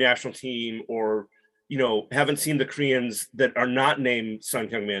the Korean national team or, you know, haven't seen the Koreans that are not named Son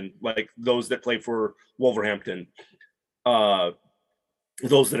Heung-min, like those that play for Wolverhampton,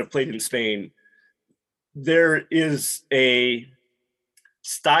 those that have played in Spain, there is a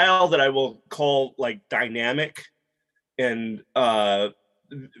style that I will call like dynamic and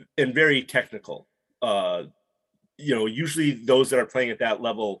very technical. You know, usually those that are playing at that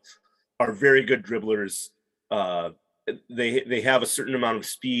level are very good dribblers. They have a certain amount of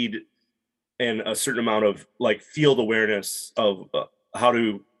speed and a certain amount of like field awareness of how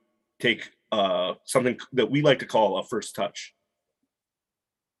to take something that we like to call a first touch.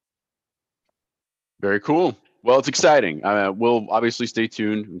 Very cool. Well, it's exciting. We'll obviously stay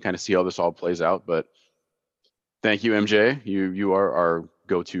tuned and kind of see how this all plays out. But thank you, MJ. You are our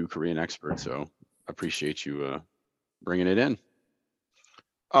go-to Korean expert, so appreciate you bringing it in.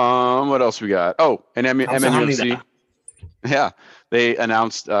 What else we got? Oh, and MNUFC. Yeah, they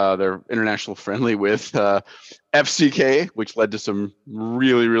announced their international friendly with FCK, which led to some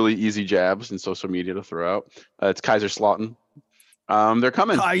really, really easy jabs in social media to throw out. It's Kaiserslautern. They're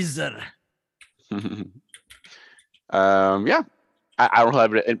coming. Kaiser. Yeah, I don't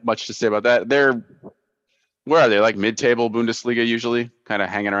have much to say about that. Where are they? Like mid-table Bundesliga usually, kind of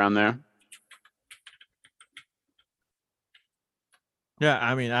hanging around there. Yeah,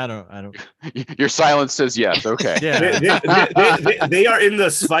 I mean, I don't. Your silence says yes. Okay. Yeah, they are in the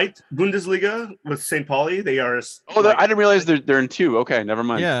Zweit Bundesliga with St. Pauli. They are. Oh, I didn't realize they're in 2. Okay, never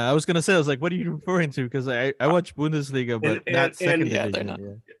mind. Yeah, I was gonna say, I was like, what are you referring to? Because I watch Bundesliga, but not second division. They're not.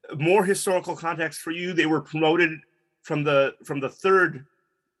 more historical context for you, they were promoted from the third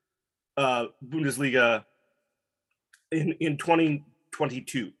Bundesliga in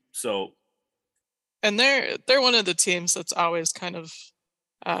 2022. So, and they're one of the teams that's always kind of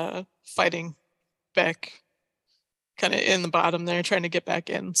fighting back, kind of in the bottom there, trying to get back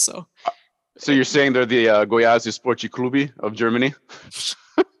in. So you're saying they're the Goiás Esporte Clube of Germany?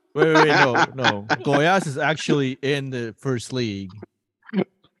 Wait, no. Goiás is actually in the first league.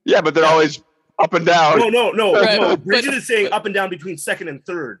 Yeah, but they're always up and down. No. Right, No. Bridget is saying up and down between second and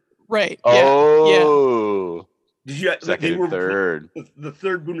third. Right. Oh. Did you? Second and third. The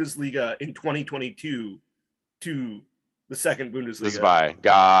third Bundesliga in 2022 to the second Bundesliga. This by.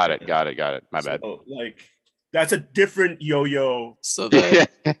 Got it. My bad. So, that's a different yo-yo. So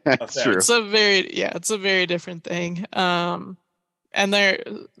That's true. it's a very different thing. And their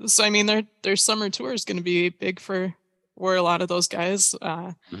summer tour is going to be big for where a lot of those guys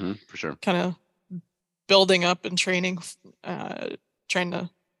for sure, kind of building up and training, trying to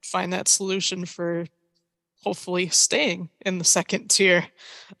find that solution for hopefully staying in the second tier,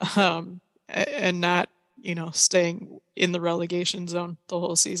 and not staying in the relegation zone the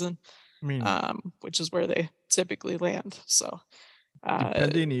whole season. I mean, which is where they typically land. So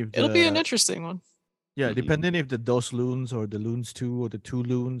it'll be an interesting one. Yeah, depending if the Dos Loons or the Loons 2 or the 2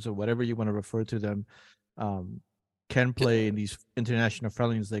 Loons or whatever you want to refer to them can play in these international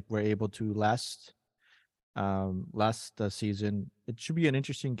friendlies like we're able to last season, it should be an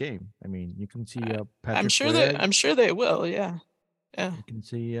interesting game. I mean, you can see Patrick I'm sure they will. Yeah. You can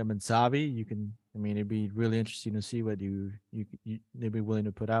see Mensavi. It'd be really interesting to see what they'd be willing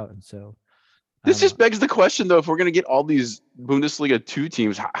to put out. And so this just begs the question, though, if we're going to get all these Bundesliga 2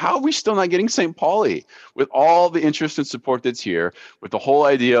 teams, how are we still not getting St. Pauli with all the interest and support that's here, with the whole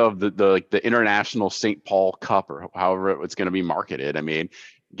idea of the international St. Paul Cup or however it's going to be marketed? I mean,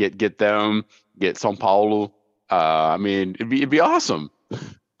 get them, get São Paulo. It'd be awesome.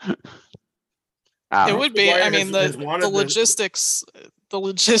 It would be. I mean, the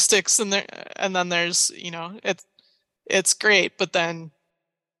logistics, and then there's it's great, but then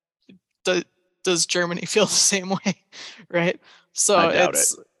does Germany feel the same way, right? So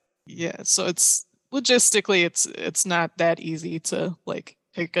so it's logistically it's not that easy to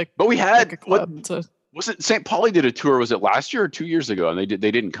pick a. But we had was it St. Pauli did a tour? Was it last year or 2 years ago? And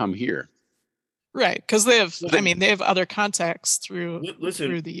they didn't come here. Right, because they have other contacts through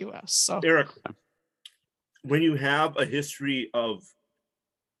the U.S. So Eric, when you have a history of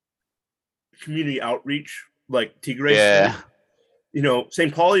community outreach like Tigres,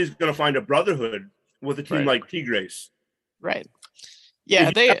 St. Pauli is going to find a brotherhood with a team like Tigres. Right.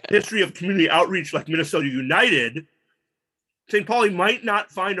 Yeah, they have a history of community outreach like Minnesota United. St. Pauli might not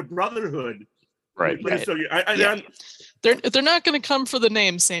find a brotherhood. Right. They're not going to come for the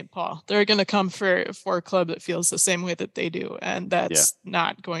name St. Paul. They're going to come for a club that feels the same way that they do, and that's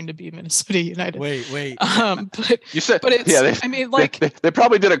not going to be Minnesota United. Wait. But you said, but it's. They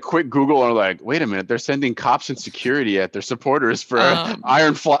probably did a quick Google and were like, wait a minute, they're sending cops and security at their supporters for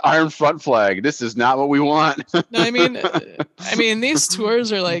iron front flag. This is not what we want. No, I mean these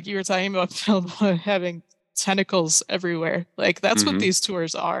tours are like you were talking about having tentacles everywhere. That's what these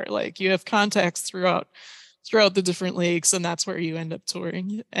tours are. You have contacts throughout the different leagues, and that's where you end up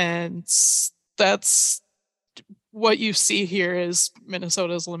touring. And that's what you see here is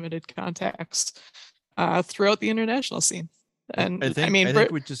Minnesota's limited contacts throughout the international scene. And I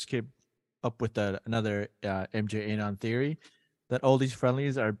think we just came up with another MJ Anon theory that all these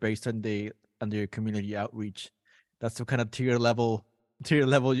friendlies are based on their community outreach. That's the kind of tier level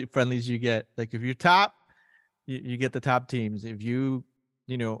friendlies you get. If you're top, you get the top teams. If you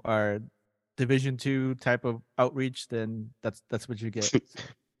are Division 2 type of outreach, then that's what you get.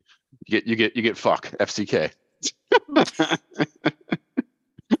 you get fuck FCK.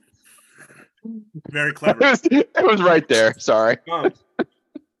 Very clever. It was right there. Sorry.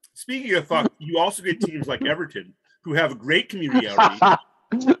 Speaking of fuck, you also get teams like Everton who have a great community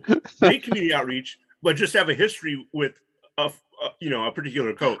outreach, but just have a history with a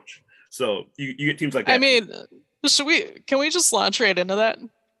particular coach. So you get teams like that. I mean, can we just launch right into that?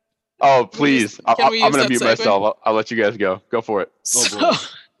 Oh, please. I'm going to mute myself. I'll let you guys go. Go for it.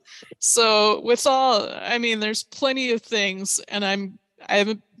 So with there's plenty of things, and I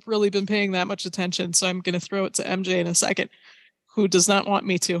haven't really been paying that much attention, so I'm going to throw it to MJ in a second, who does not want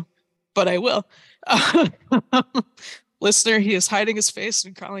me to, but I will. Listener, he is hiding his face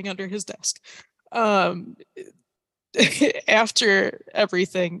and crawling under his desk. After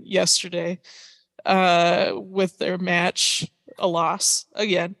everything yesterday, with their match, a loss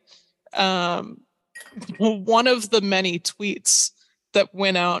again. One of the many tweets that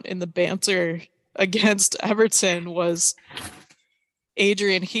went out in the banter against Everton was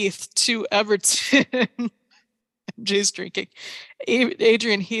Adrian Heath to Everton. Jay's drinking.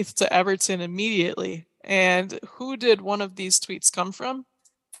 Adrian Heath to Everton immediately. And who did one of these tweets come from?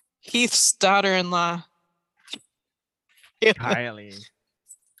 Heath's daughter-in-law. Kylie.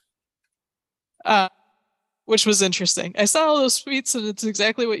 Which was interesting. I saw all those tweets and it's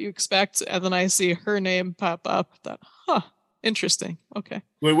exactly what you expect. And then I see her name pop up. I thought, interesting. Okay.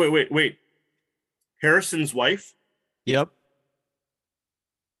 Wait. Harrison's wife? Yep.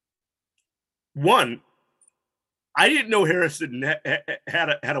 One, I didn't know Harrison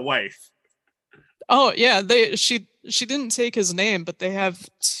had a wife. Oh yeah, she didn't take his name, but they have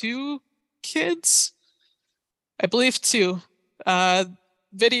 2 kids, I believe 2.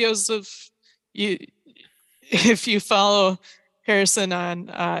 Videos of you. If you follow Harrison on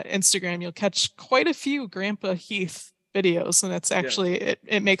Instagram, you'll catch quite a few Grandpa Heath videos, and it's actually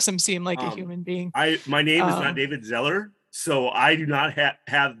it makes him seem like a human being. My name is not David Zeller, so I do not have.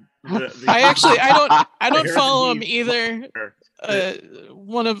 I don't follow him either.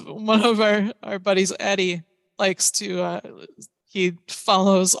 One of our buddies, Eddie, likes to he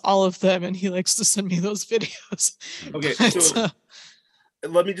follows all of them and he likes to send me those videos. Okay, so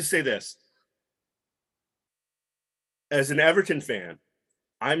let me just say this. As an Everton fan,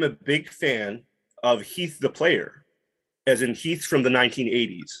 I'm a big fan of Heath the player, as in Heath from the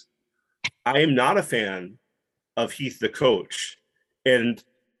 1980s. I am not a fan of Heath the coach, and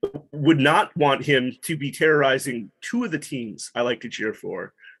would not want him to be terrorizing 2 of the teams I like to cheer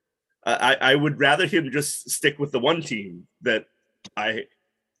for. I would rather him just stick with the one team that I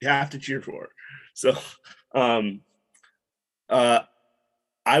have to cheer for. So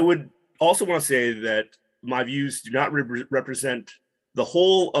I would also want to say that my views do not represent the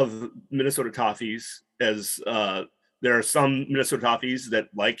whole of Minnesota Toffees, as there are some Minnesota Toffees that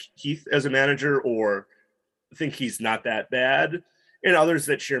like Heath as a manager or think he's not that bad, and others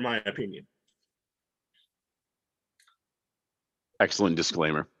that share my opinion. Excellent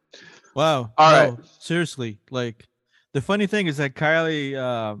disclaimer. Wow. All right. Seriously, like the funny thing is that Kylie,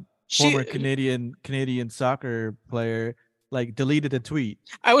 former Canadian soccer player, like deleted a tweet.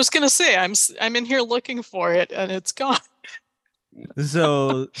 I was gonna say I'm in here looking for it and it's gone.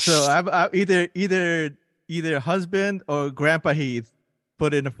 So I've either husband or Grandpa Heath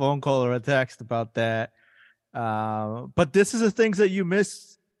put in a phone call or a text about that. But this is the things that you miss.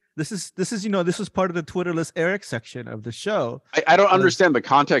 This is this was part of the Twitterless Eric section of the show. I don't understand the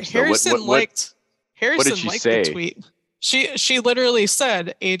context. Harrison liked say? The tweet. She literally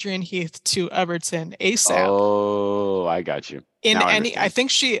said Adrian Heath to Everton ASAP. Oh, I got you. I think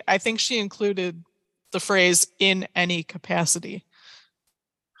she included the phrase "in any capacity."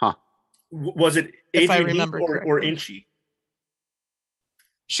 Huh? Was it Adrian if I remember Heath or Inchy?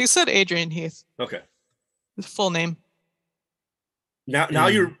 She said Adrian Heath. Okay. The full name. Now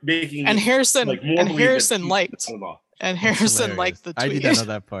you're making Harrison Harrison liked the tweet. I did not know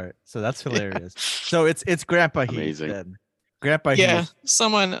that part, so that's hilarious. Yeah. So it's Grandpa Heath. Amazing. Then. Grandpa yeah, Heath.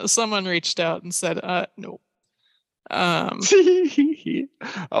 Someone reached out and said, no. I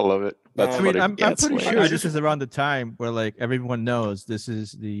love it. That's I mean, funny. I'm pretty hilarious. sure this is around the time where like everyone knows this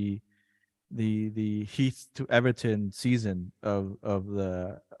is the Heath to Everton season of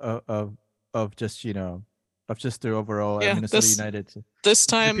just their overall Minnesota United. This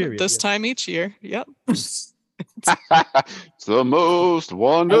time each year. Yep. It's the most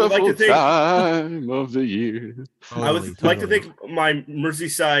wonderful time of the year. I would like to thank my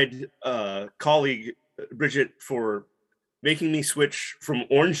Merseyside colleague Bridget for making me switch from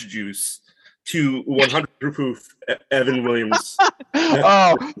orange juice to 100 proof Evan Williams.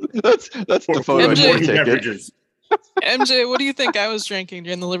 That's the photo. MJ, MJ, what do you think I was drinking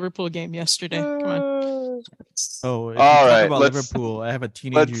during the Liverpool game yesterday? Come on. Oh, if all right. About Liverpool, I have a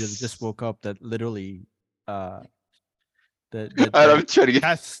teenager that just woke up that literally that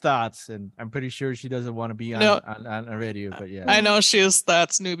has thoughts, and I'm pretty sure she doesn't want to be on a radio. But yeah, I know she has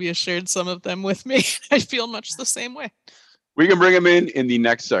thoughts. Nubia shared some of them with me. I feel much the same way. We can bring him in the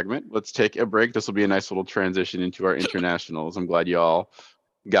next segment. Let's take a break. This will be a nice little transition into our internationals. I'm glad you all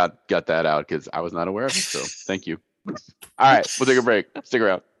got that out because I was not aware of it. So thank you. All right, we'll take a break. Stick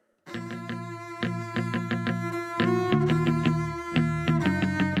around.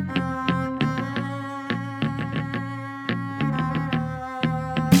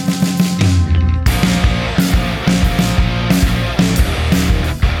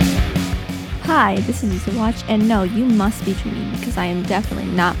 Hi, this is Easy Watch, and no, you must be dreaming because I am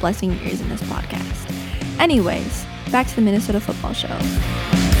definitely not blessing your ears in this podcast. Anyways, back to the Minnesota Football Show.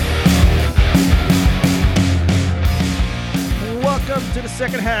 welcome to the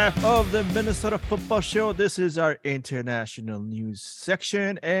second half of the Minnesota Football Show. This is our international news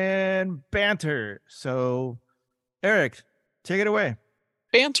section and banter. So, Eric, take it away.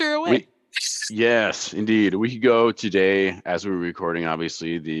 Banter away. Yes, indeed. A week ago today, as we were recording,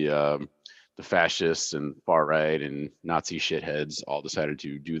 obviously the fascists and far right and Nazi shitheads all decided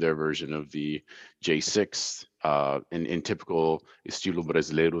to do their version of the J6. In typical estilo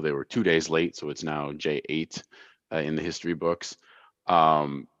brasileiro, they were 2 days late, so it's now J8 in the history books.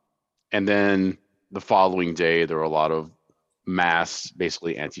 And then the following day, there were a lot of mass,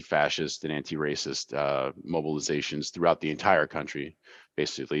 basically anti-fascist and anti-racist mobilizations throughout the entire country,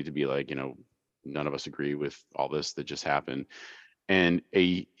 basically to be like, none of us agree with all this that just happened. And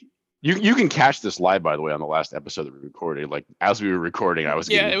you can catch this live, by the way, on the last episode that we recorded. Like as we were recording, I was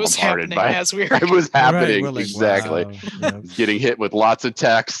getting bombarded by as we were. It was happening, Right, like, exactly. wow. Getting hit with lots of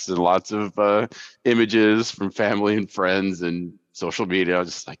texts and lots of images from family and friends and social media. I was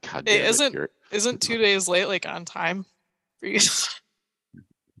just like, God damn it. Isn't 2 days late like on time for you?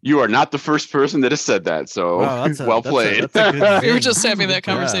 You are not the first person that has said that. So well played. We were just having that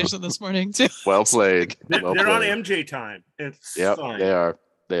conversation this morning too. Well played. They're Well on played. MJ time. It's fine.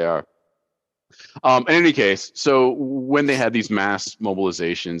 They are. In any case, so when they had these mass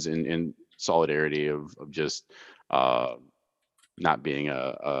mobilizations in solidarity of just not being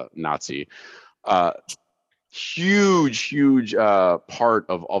a Nazi, huge part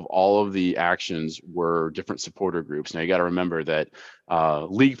of all of the actions were different supporter groups. Now you got to remember that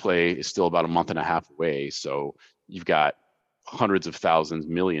league play is still about a month and a half away, so you've got hundreds of thousands,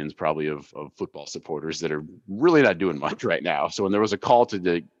 millions probably of football supporters that are really not doing much right now. So when there was a call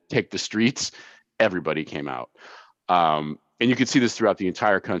to take the streets, everybody came out. And you could see this throughout the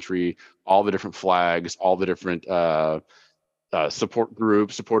entire country, all the different flags, all the different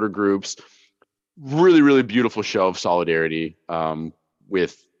supporter groups. Really beautiful show of solidarity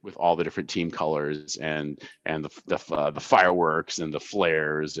with all the different team colors and the fireworks and the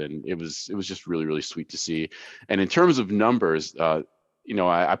flares, and it was just really sweet to see. And in terms of numbers, I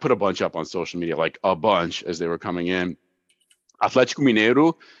put a bunch up on social media, like a bunch as they were coming in. Atlético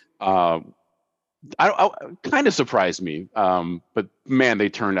Mineiro, I kind of surprised me, but man, they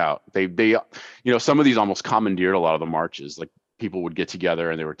turned out. They some of these almost commandeered a lot of the marches. Like people would get together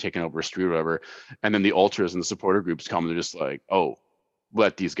and they were taking over a street or whatever, and then the ultras and the supporter groups come and they're just like, oh,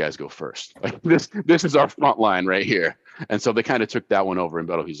 let these guys go first. Like this is our front line right here. And so they kind of took that one over in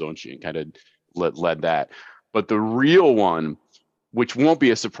Belo Horizonte and kind of led that. But the real one, which won't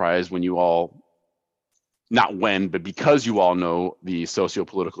be a surprise when you all, not when, but because you all know the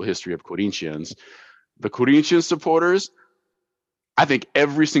socio-political history of Corinthians, the Corinthians supporters, I think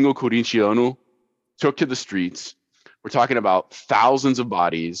every single Corintiano took to the streets. We're talking about thousands of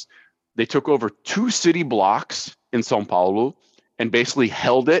bodies. They took over 2 city blocks in São Paulo and basically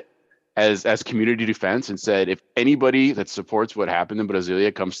held it as community defense and said, if anybody that supports what happened in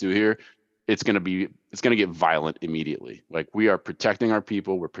Brasilia comes through here, it's going to get violent immediately. Like, we are protecting our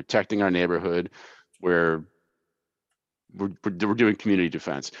people. We're protecting our neighborhood. We're doing community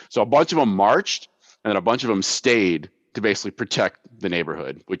defense. So a bunch of them marched and then a bunch of them stayed to basically protect the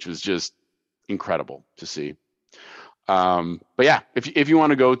neighborhood, which was just incredible to see. But yeah, if you want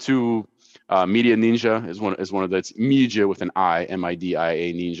to go to Media Ninja is one of that's Media with an I,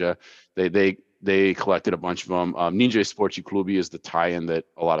 MIDIA Ninja. They collected a bunch of them. Ninja Esporte Clube is the tie-in that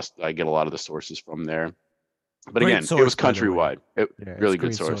I get a lot of the sources from there. But again, it was countrywide. Really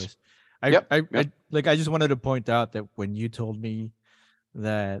good source. I just wanted to point out that when you told me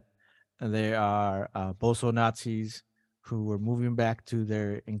that there are Bolso Nazis who were moving back to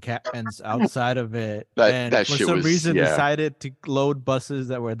their encampments outside of it, and for some reason decided to load buses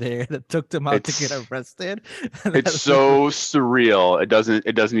that were there that took them out to get arrested. It's so surreal. It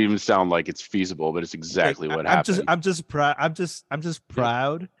doesn't even sound like it's feasible, but it's exactly what happened. I'm just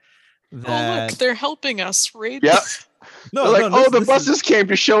proud that look, they're helping us, right? Yeah. The buses came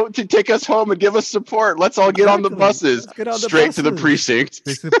to take us home and give us support. Let's all get on the buses. Straight to the precinct.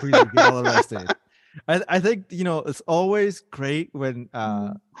 Get all arrested. I think it's always great when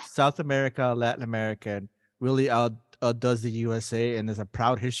South America, Latin America really outdoes the USA, and there's a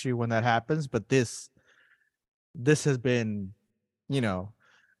proud history when that happens. But this has been, people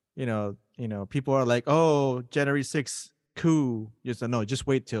are like, oh, January 6th coup. Just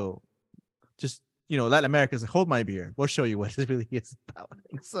wait till. Latin America's hold my beer. We'll show you what it really is about.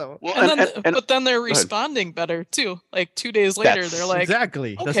 So, but then they're responding better too. Like 2 days later, they're like,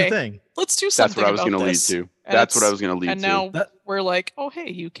 exactly. Okay, that's the thing. Let's do something. That's what I was going to lead to. That's what I was going to lead to. And now we're like, oh,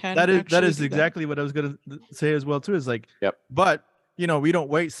 hey, you can. That is exactly what I was going to say as well too. Is like, yep. But we don't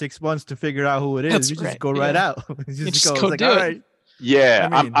wait 6 months to figure out who it is. We just go right out. just go do it. All right, Yeah,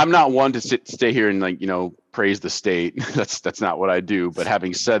 I mean, I'm not one to stay here and like, praise the state. That's not what I do. But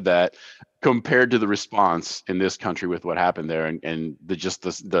having said that, compared to the response in this country with what happened there and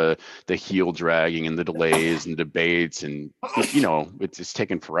the heel dragging and the delays and debates and it's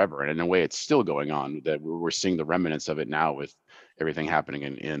taken forever, and in a way it's still going on. That we're seeing the remnants of it now with everything happening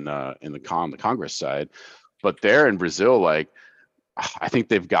in the Congress side. But there in Brazil, like, I think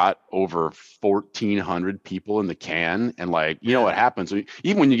they've got over 1,400 people in the can. And like, what happens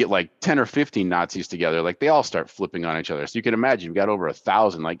even when you get like 10 or 15 Nazis together, like they all start flipping on each other. So you can imagine you've got over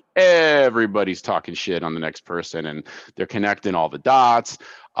 1,000, like everybody's talking shit on the next person and they're connecting all the dots.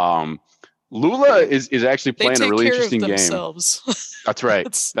 Lula is actually playing a really interesting game. That's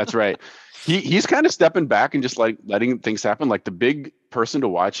right. That's right. He's kind of stepping back and just like letting things happen. Like the big person to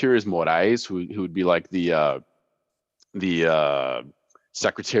watch here is Moraes, who would be like the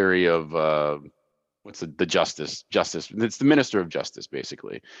Secretary of the Justice. It's the Minister of Justice,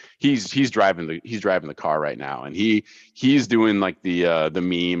 basically. He's driving the car right now, and he's doing like the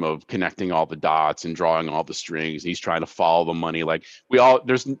meme of connecting all the dots and drawing all the strings. He's trying to follow the money. Like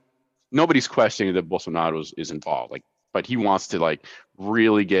nobody's questioning that Bolsonaro is involved. Like, but he wants to like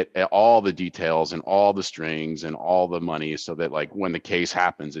really get all the details and all the strings and all the money, so that like when the case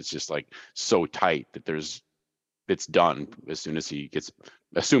happens, it's just like so tight that it's done as soon as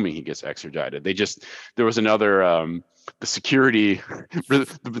assuming he gets extradited. There was another the security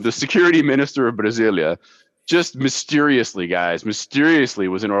minister of Brasilia just mysteriously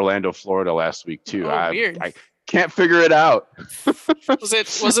was in Orlando, Florida last week too. Weird. I can't figure it out. Was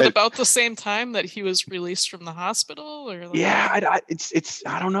it about the same time that he was released from the hospital, or like... Yeah, it's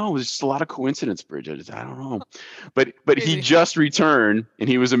I don't know. There's just a lot of coincidence, Bridget. I don't know, but he just returned and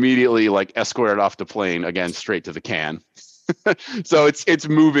he was immediately like escorted off the plane again, straight to the can. So it's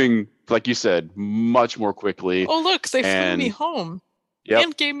moving, like you said, much more quickly. Oh look, they flew me home. Yep.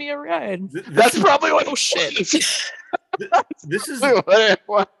 And gave me a ride. That's probably what. Oh shit! This is what it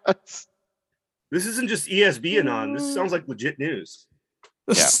was. This isn't just ESB Anon. This sounds like legit news.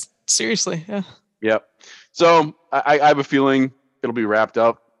 Yeah. Seriously, yeah. Yep. So I have a feeling it'll be wrapped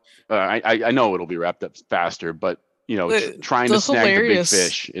up. I know it'll be wrapped up faster, but trying to snag the big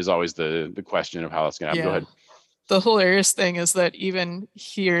fish is always the question of how that's going to happen. Go ahead. The hilarious thing is that even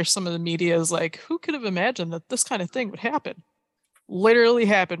here, some of the media is like, who could have imagined that this kind of thing would happen? Literally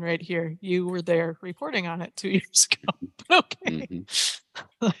happened right here. You were there reporting on it 2 years ago. Okay.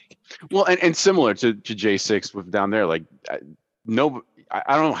 Mm-hmm. Well, and similar to J6 with down there, like I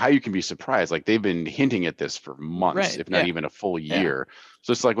don't know how you can be surprised. Like they've been hinting at this for months, if not even a full year. Yeah.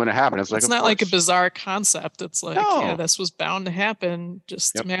 So it's like when it happened, it's like, it's not like a bizarre concept. It's like, yeah, this was bound to happen.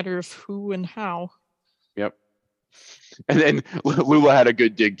 Just a matter of who and how. Yep. And then Lula had a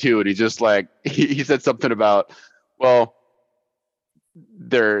good dig too, and he just like he said something about, well,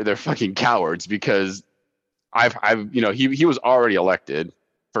 they're fucking cowards because he was already elected,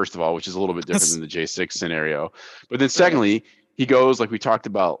 first of all, which is a little bit different than the J6 scenario. But then secondly, he goes, like we talked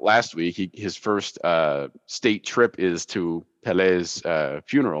about last week, his first state trip is to Pelé's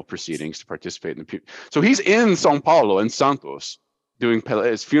funeral proceedings to participate in so he's in São Paulo and Santos doing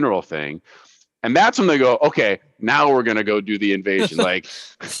Pelé's funeral thing. And that's when they go, okay, now we're gonna go do the invasion. Like,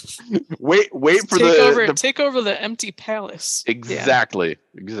 wait for take over the empty palace. Exactly.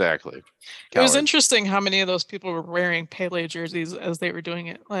 Cowards. It was interesting how many of those people were wearing Pelé jerseys as they were doing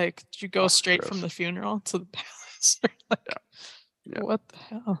it. Like, did you go straight from the funeral to the palace? Like, what the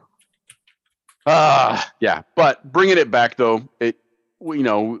hell? Yeah. But bringing it back though,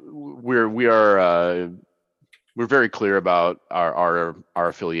 we're very clear about our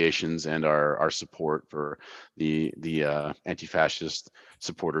affiliations and our support for the anti-fascist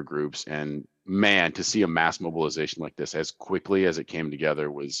supporter groups. And man, to see a mass mobilization like this as quickly as it came together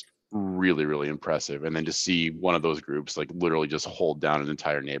was really, really impressive. And then to see one of those groups like literally just hold down an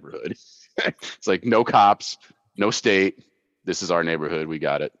entire neighborhood. It's like no cops, no state. This is our neighborhood. We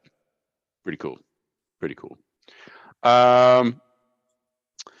got it. Pretty cool.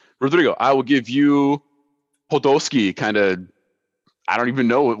 Rodrigo, I will give you Podolski kind of, I don't even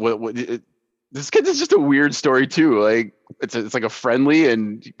know what this kid is just a weird story too. Like it's like a friendly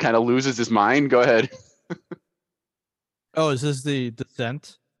and kind of loses his mind. Go ahead. Oh, is this the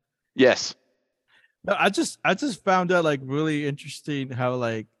descent? Yes. No, I just found out like really interesting how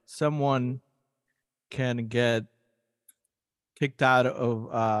like someone can get kicked out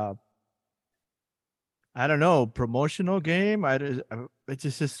of I don't know, promotional game.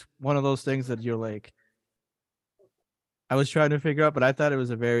 It's just one of those things that you're like, I was trying to figure out, but I thought it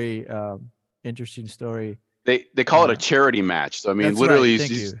was a very interesting story. They call it a charity match. So I mean, literally, right.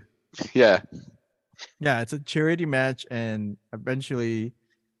 Thank you. Yeah. Yeah, it's a charity match, and eventually,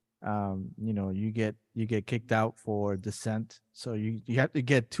 you get kicked out for dissent. So you have to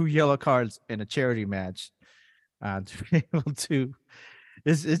get 2 yellow cards in a charity match, to be able to.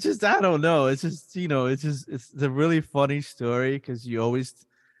 It's just I don't know. It's just it's a really funny story because you always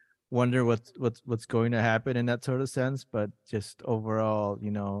wonder what's going to happen in that sort of sense. But just overall,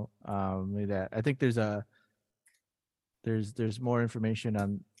 that I think there's more information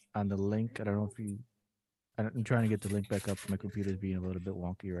on the link. I don't know if I'm trying to get the link back up. My computer's being a little bit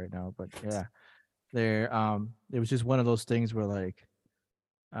wonky right now, but yeah, it was just one of those things where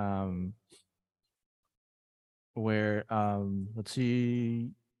let's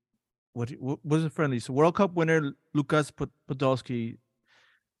see, what was it friendly? So World Cup winner Lukas Podolski,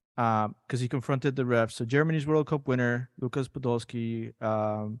 because he confronted the refs. So Germany's World Cup winner Lukas Podolski,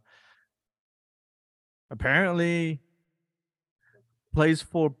 apparently plays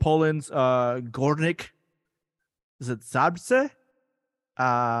for Poland's Górnik. Is it Zabrze?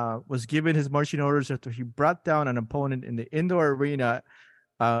 Was given his marching orders after he brought down an opponent in the indoor arena,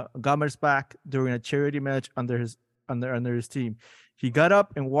 Gammersbach, during a charity match under his team. He got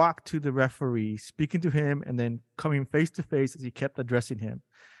up and walked to the referee, speaking to him, and then coming face to face as he kept addressing him.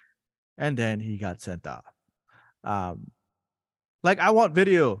 And then he got sent off. I want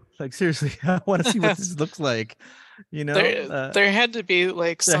video. Seriously, I want to see what this looks like. There had to be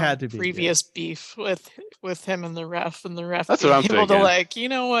some previous yeah. beef with him and the ref, That's what I'm able thinking. to you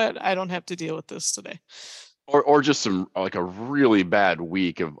know what, I don't have to deal with this today. Or just some a really bad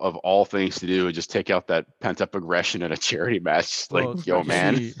week of all things to do and just take out that pent up aggression at a charity match. Yo,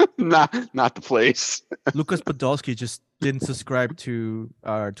 man, not the place. Lukas Podolski just didn't subscribe to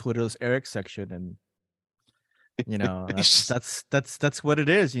our Twitter's Eric section, and that's what it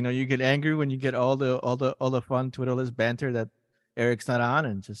is. You get angry when you get all the fun Twitterless banter that Eric's not on,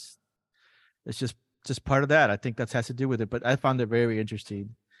 and it's just part of that. I think that has to do with it. But I found it very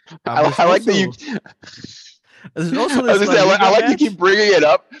interesting. I like that you. There's also I like to keep bringing it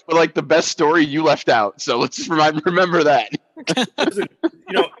up, but the best story you left out. So let's remember that. Listen,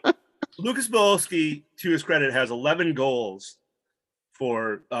 Lukas Podolski, to his credit, has 11 goals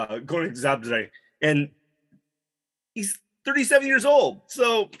for Górnik Zabrze, and he's 37 years old.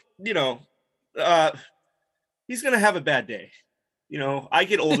 So he's gonna have a bad day. I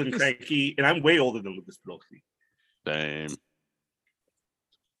get old and cranky, and I'm way older than Lukas Podolski. Same.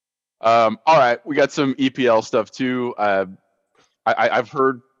 All right, we got some EPL stuff too. I've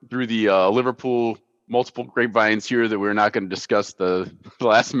heard through the Liverpool multiple grapevines here that we're not going to discuss the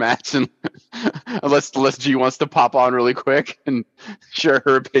last match, and unless G wants to pop on really quick and share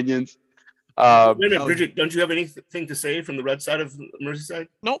her opinions. Wait a minute, Bridget, don't you have anything to say from the red side of Merseyside?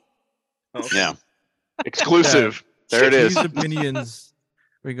 Nope. Oh, okay. Yeah, exclusive. There it is. His opinions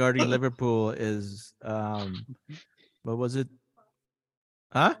regarding Liverpool is what was it?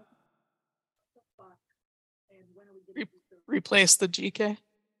 Huh? Replace the GK.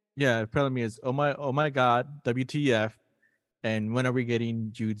 Yeah, probably is. Oh my God, WTF? And when are we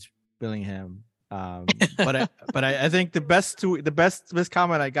getting Jude Bellingham? But I think the best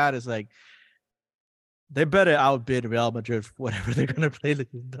comment I got is they better outbid Real Madrid for whatever they're gonna play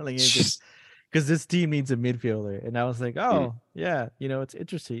Bellingham, because this team needs a midfielder. And I was like, oh yeah, it's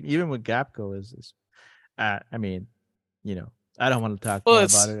interesting. Even with Gapco is I don't want to talk more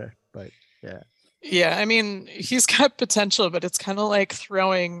about it, but yeah. Yeah, I mean, he's got potential, but it's kind of like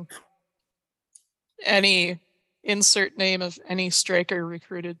throwing any insert name of any striker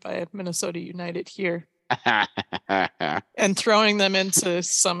recruited by Minnesota United here and throwing them into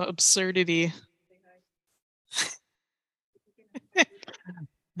some absurdity.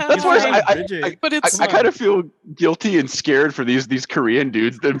 That's why I kind of feel guilty and scared for these Korean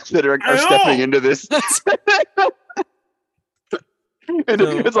dudes that are stepping into this. And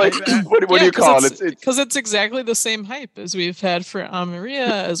it's what do you call it? Because it's exactly the same hype as we've had for Amaria,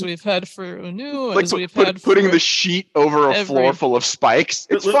 as we've had for Unu, as we've had putting the sheet over a floor full of spikes.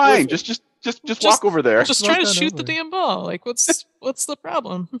 It's fine. Just walk over there. Just try to shoot the damn ball. What's the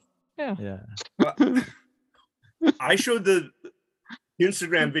problem? Yeah. I showed the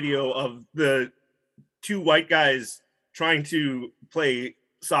Instagram video of the 2 white guys trying to play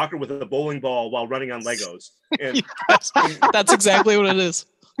soccer with a bowling ball while running on Legos. And that's exactly what it is.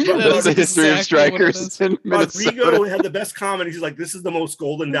 That's the history of strikers in Minnesota. Rodrigo had the best comment. He's like, "This is the most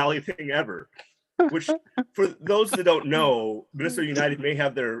Golden Valley thing ever." Which, for those that don't know, Minnesota United may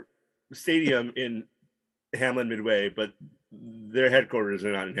have their stadium in Hamlin Midway, but their headquarters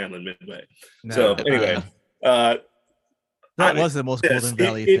are not in Hamlin Midway. No, so anyway, that was the most Golden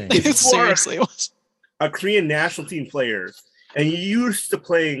Valley thing. It seriously was. A Korean national team player, and you used to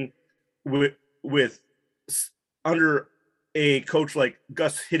playing with under a coach like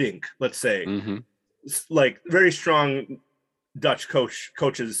Gus Hiddink, let's say, Mm-hmm. like very strong Dutch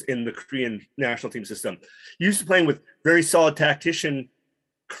coaches in the Korean national team system. Used to playing with very solid tactician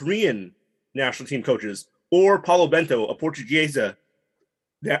Korean national team coaches, or Paulo Bento, a Portuguese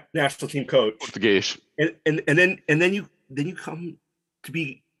national team coach. Portuguese. And then you come to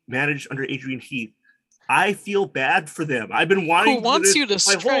be managed under Adrian Heath. I feel bad for them. I've been wanting Who wants you to my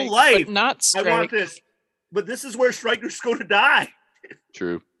strike, whole life. but not strike. I want this, but this is where strikers go to die.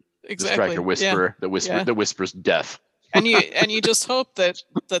 True. Exactly. The striker whisperer, that whispers death. And you just hope that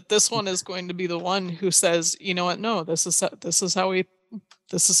this one is going to be the one who says, you know what, no, this is how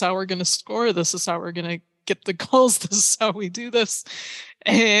we're going to score. This is how we're going to get the goals. This is how we do this.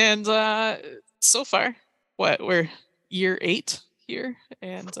 And so far, we're year 8 here,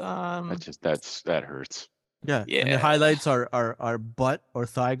 and that hurts. Yeah. And the highlights are butt or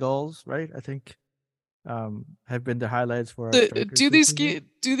thigh goals, right? I think have been the highlights for our do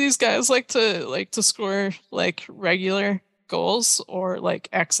these guys like to score like regular goals or like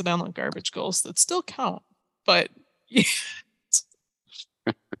accidental garbage goals that still count, but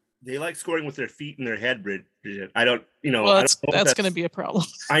they like scoring with their feet and their head, Bridget. I don't, well, that's going to be a problem.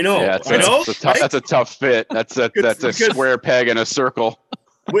 I know. Yeah, that's a tough fit. That's a square peg in a circle.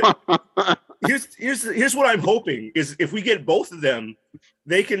 Here's what I'm hoping is if we get both of them,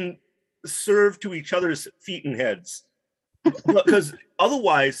 they can serve to each other's feet and heads, because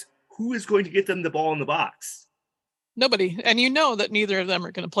otherwise, who is going to get them the ball in the box? Nobody. And you know that neither of them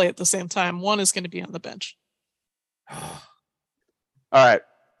are going to play at the same time. One is going to be on the bench. All right.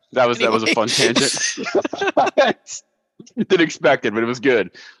 That was a fun tangent. Didn't expect it, but it was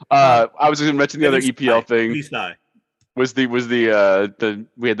good. I was going to mention the other EPL thing. Was the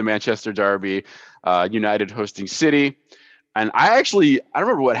we had the Manchester Derby, United hosting City. And I don't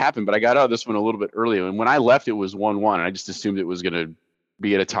remember what happened, but I got out of this one a little bit earlier. And when I left, it was 1-1. And I just assumed it was going to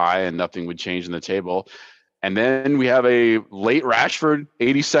be at a tie and nothing would change in the table. And then we have a late Rashford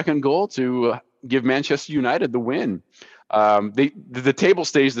 82nd goal to give Manchester United the win. The table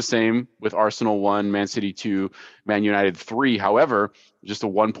stays the same with Arsenal 1, Man City 2, Man United 3. However, just a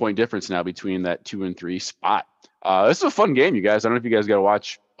 1-point difference now between that 2 and 3 spot. This is a fun game, you guys. I don't know if you guys got to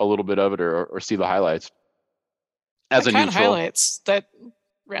watch a little bit of it or see the highlights. As a neutral, highlights that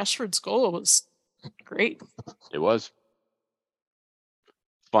Rashford's goal was great. It was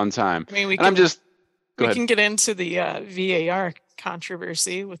fun time. I mean, we can get into the VAR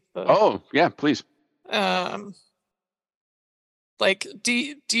controversy with the. Oh yeah, please. Like,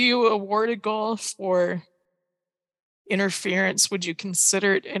 do you award a goal for interference? Would you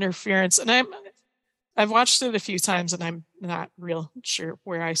consider it interference? And I've watched it a few times, and I'm not real sure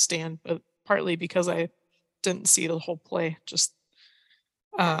where I stand, but partly because I didn't see the whole play. Just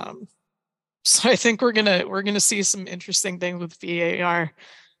so I think we're gonna see some interesting things with VAR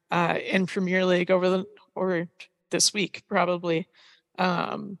in Premier League over this week, probably.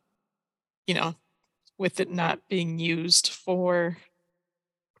 With it not being used for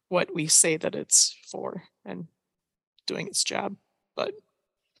what we say that it's for and doing its job. But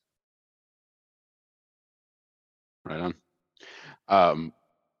right on.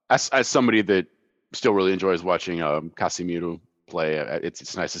 As somebody that still really enjoys watching Casemiro play,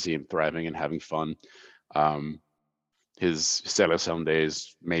 it's nice to see him thriving and having fun. His Selección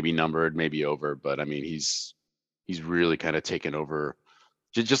days may be numbered, maybe over, but I mean he's really kind of taken over.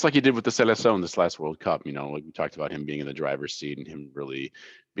 Just like he did with the Selección this last World Cup, like we talked about him being in the driver's seat and him really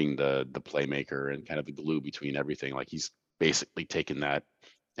being the playmaker and kind of the glue between everything. Like he's basically taken that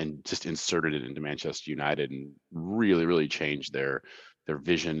and just inserted it into Manchester United and really, really changed their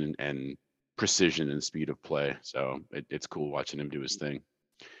vision and precision and speed of play. So it's cool watching him do his thing.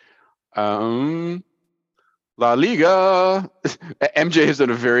 La Liga. MJ has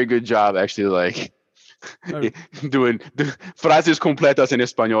done a very good job actually, like doing frases completas in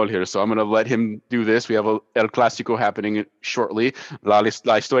español here, so I'm going to let him do this. We have El Clásico happening shortly. La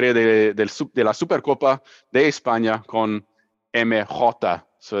historia de la Supercopa de España con MJ.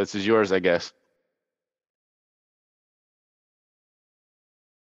 So this is yours, I guess.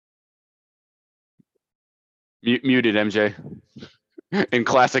 Muted, MJ. In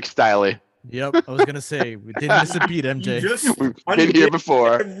classic style. Yep, I was gonna say we didn't miss a beat, MJ. We've been here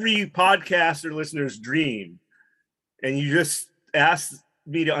before. Every podcaster listener's dream, and you just asked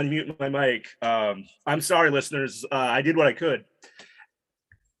me to unmute my mic. I'm sorry, listeners. I did what I could.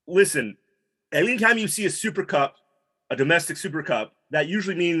 Listen, anytime you see a Super Cup, a domestic Super Cup, that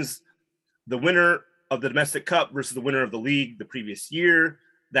usually means the winner of the domestic cup versus the winner of the league the previous year.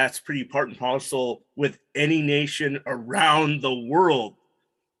 That's pretty part and parcel with any nation around the world.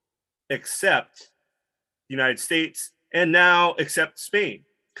 except the United States and now except Spain,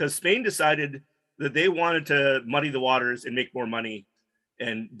 because Spain decided that they wanted to muddy the waters and make more money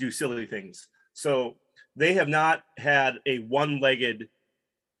and do silly things. So they have not had a one-legged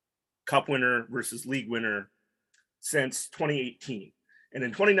cup winner versus league winner since 2018. And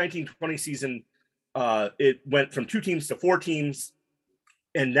in 2019-20 season, it went from 2 teams to 4 teams.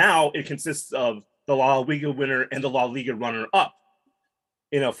 And now it consists of the La Liga winner and the La Liga runner-up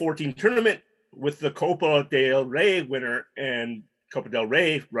in a 4-team tournament with the Copa del Rey winner and Copa del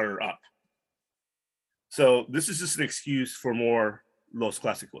Rey runner-up. So this is just an excuse for more Los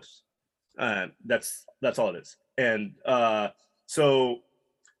Clásicos. That's all it is. And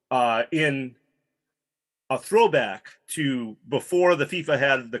in a throwback to before the FIFA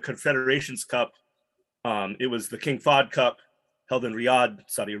had the Confederations Cup, it was the King Fahd Cup held in Riyadh,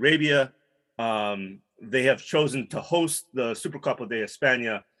 Saudi Arabia. They have chosen to host the Supercopa de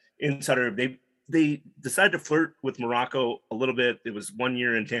España in Saudi Arabia. They decided to flirt with Morocco a little bit. It was 1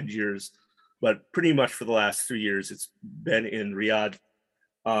 year in Tangiers, but pretty much for the last 3 years, it's been in Riyadh.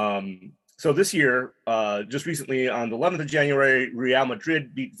 So this year, just recently on the 11th of January, Real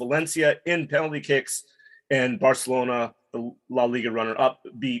Madrid beat Valencia in penalty kicks, and Barcelona, the La Liga runner-up,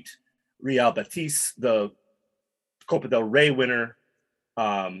 beat Real Betis, the Copa del Rey winner,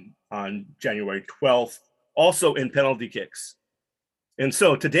 on January 12th, also in penalty kicks. And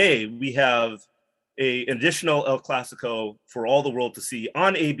so today we have an additional El Clasico for all the world to see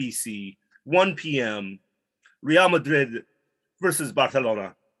on ABC, 1 p.m., Real Madrid versus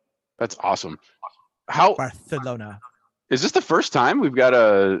Barcelona. That's awesome. How Barcelona. Is this the first time we've got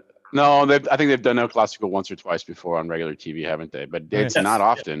a? No, I think they've done El Clasico once or twice before on regular TV, haven't they? But it's not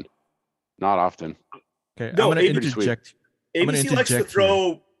often. Yeah. Not often. Okay, no, I'm going to interject. ABC likes to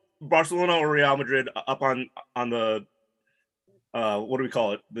throw Barcelona or Real Madrid up on the what do we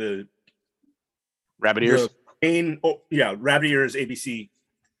call it? The rabbit ears. Rabbit ears ABC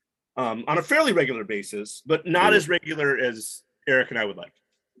on a fairly regular basis, but not as regular as Eric and I would like.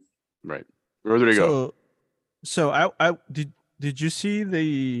 Right, Rodrigo. So I did you see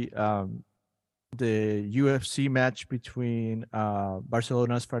the UFC match between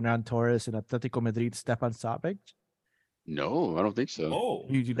Barcelona's Fernand Torres and Atletico Madrid's Stefan Savic? No, I don't think so. Oh,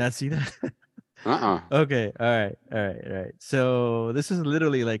 you did not see that? Uh-uh. Okay, all right. So this is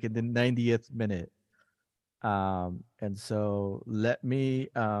literally like in the 90th minute. And so let me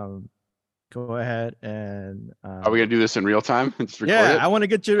go ahead and are we gonna do this in real time? Just record it? I want to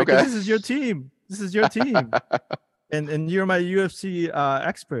get you. Okay. This is your team. and you're my UFC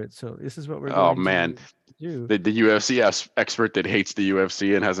expert. So this is what we're going to do. The UFC expert that hates the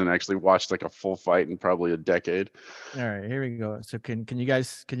UFC and hasn't actually watched like a full fight in probably a decade. All right, here we go. So can you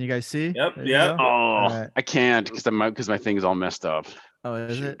guys see? Yep. Yeah. Oh, right. I can't because my thing's all messed up. Oh,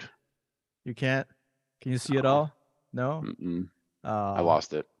 is it? You can't? Can you see it all? No. I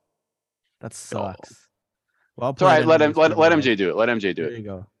lost it. That sucks. Well, it's all right. Let MJ do it. Let MJ do it. Here you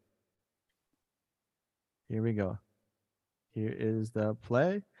go. Here we go. Here is the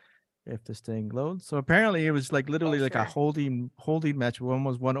play. If this thing loads. So apparently it was like literally like a holding match. One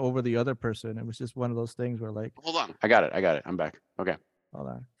was one over the other person. It was just one of those things where like. Hold on. I got it. I'm back. Okay. Hold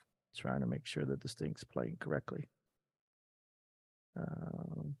on. Trying to make sure that this thing's playing correctly.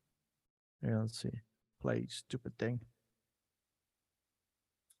 Here, let's see. Play, stupid thing.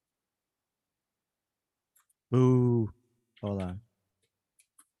 Boo. Hold on.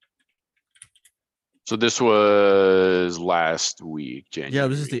 So this was last week, January. Yeah,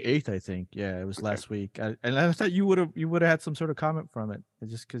 this is the 8th, I think. Yeah, it was last week. And I thought you would have had some sort of comment from it,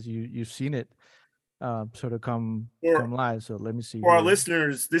 just because you've seen it sort of come live. So let me see. For our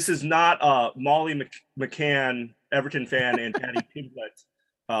listeners, this is not Molly McCann, Everton fan, and Patty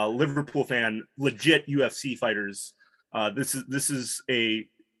Pimblett, Liverpool fan, legit UFC fighters. This is a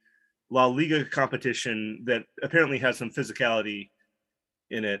La Liga competition that apparently has some physicality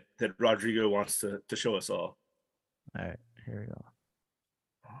in it that Rodrigo wants to show us all. All right, here we go.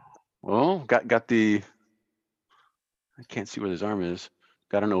 Well, got the. I can't see where his arm is.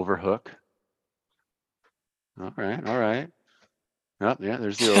 Got an overhook. All right. Oh, yeah,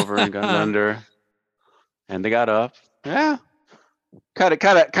 there's the over and got under, and they got up. Yeah, kind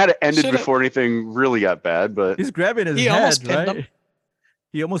of ended before anything really got bad. But he's grabbing his head, right?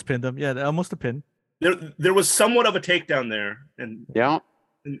 He almost pinned him. Yeah, almost a pin. There was somewhat of a takedown there, and yeah.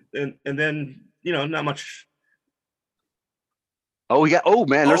 And then not much. Oh yeah! Oh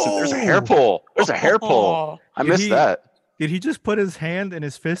man, there's a hair pull. There's a hair pull. I missed that. Did he just put his hand in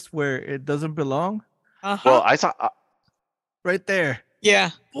his fist where it doesn't belong? Well, I saw right there. Yeah.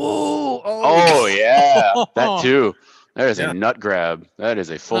 Oh yeah, that too. That is a nut grab. That is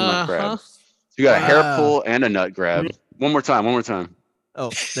a full nut grab. You got a hair pull and a nut grab. One more time.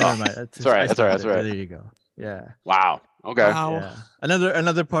 Oh, never mind. That's all right. That's all right. There you go. Yeah. Wow. Okay. Wow. Yeah.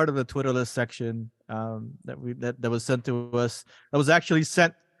 Another part of the Twitter list section that was sent to us, that was actually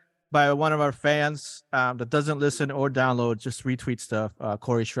sent by one of our fans that doesn't listen or download, just retweet stuff,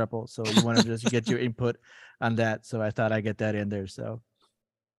 Corey Schreppel. So you want to just get your input on that. So I thought I'd get that in there. So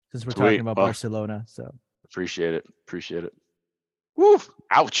since we're talking about Barcelona, so appreciate it. Woo!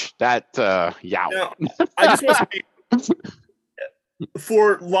 Ouch! That yow. Now, I just want to say,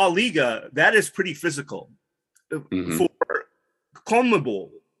 for La Liga, that is pretty physical. Mm-hmm. For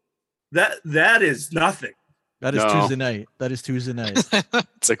CONMEBOL, that is nothing. That is Tuesday night.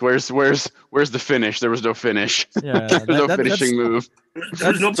 It's like where's the finish? There was no finish. Yeah, there's no finishing move.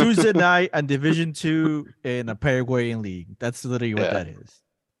 That's no Tuesday night and Division 2 in a Paraguayan league. That's literally what that is.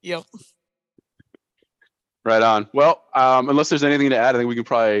 Yep. Right on. Well, unless there's anything to add, I think we can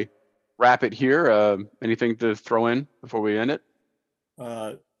probably wrap it here. Anything to throw in before we end it?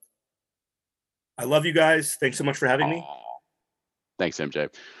 I love you guys. Thanks so much for having me. Thanks, MJ.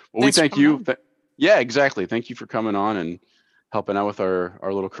 Well, we thank you. Yeah, exactly. Thank you for coming on and helping out with our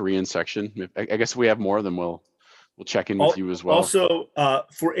little Korean section. I guess if we have more, then we'll check in with you as well. Also,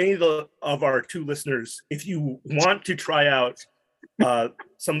 for any of our 2 listeners, if you want to try out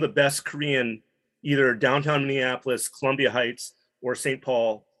some of the best Korean, either downtown Minneapolis, Columbia Heights, or St.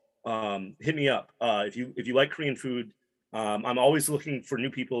 Paul, hit me up. If you like Korean food, I'm always looking for new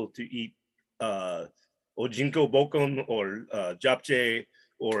people to eat ojinko bokum or japchae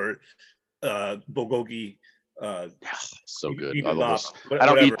or bulgogi. So good. I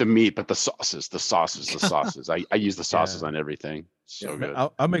don't eat the meat, but the sauces. I use the sauces on everything. So good.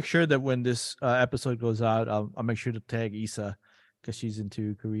 I'll make sure that when this episode goes out, I'll make sure to tag Isa because she's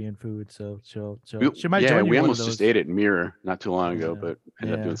into Korean food. So she might join you. We almost just ate it in Mirror not too long ago, but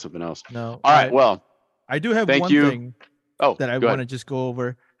ended up doing something else. No. All right. Well, I do have one thing that I want to just go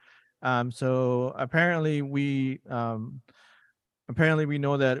over. So apparently we know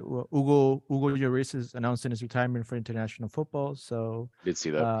that Hugo Lloris is announcing his retirement for international football. So did see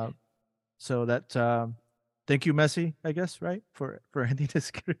that. So that thank you, Messi, I guess, right, for ending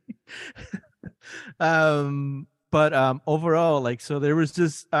his career. But overall, like, so there was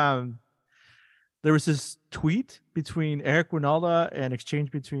this tweet between Eric Ronaldo and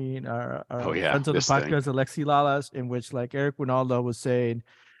exchange between our friends of the podcast, Alexi Lalas, in which like Eric Ronaldo was saying,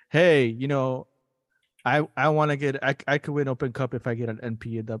 hey, you know, I want to get I could win Open Cup if I get an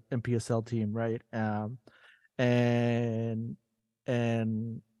NPSL team, right? And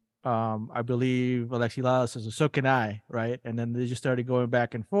I believe Alexi Lalas says, so can I, right? And then they just started going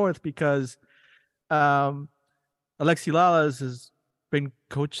back and forth because Alexi Lalas has been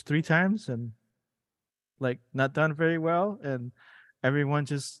coached 3 times and like not done very well, and everyone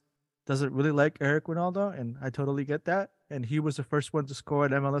just doesn't really like Eric Ronaldo, and I totally get that. And he was the first one to score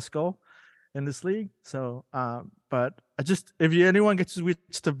an MLS goal in this league. So, but if anyone gets to reach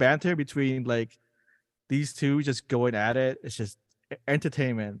the banter between like these two just going at it, it's just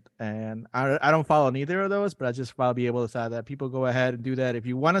entertainment. And I don't follow neither of those, but I just want to be able to say that people go ahead and do that. If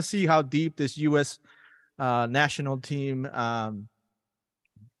you want to see how deep this U.S. National team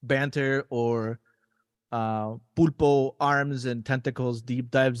banter or pulpo arms and tentacles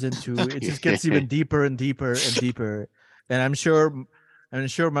deep dives into, it just gets even deeper and deeper and deeper. And I'm sure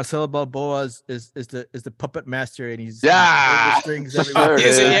Marcelo Balboa is the puppet master, and he's the strings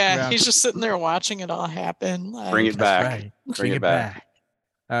everywhere. He's just sitting there watching it all happen. Like, bring it back. Right. Bring it back.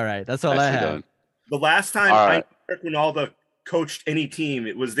 All right, that's all I have. Done. The last time Eric Ronaldo coached any team,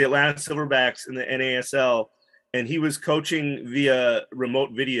 it was the Atlanta Silverbacks in the NASL, and he was coaching via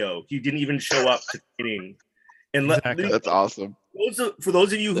remote video. He didn't even show up to training. And that's awesome. For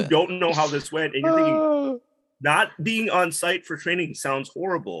those of you who don't know how this went, and you're thinking, not being on site for training sounds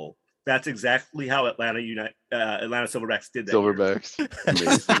horrible. That's exactly how Atlanta Silverbacks did that. Silverbacks.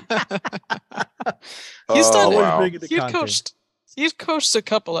 He's done. Wow. He's coached a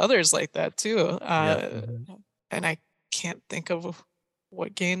couple others like that too. And I can't think of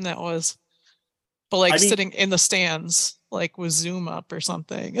what game that was. But like sitting in the stands, like with Zoom up or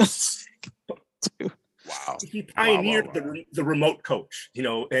something. Wow. He pioneered the remote coach, you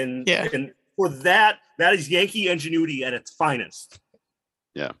know, and for that is Yankee ingenuity at its finest.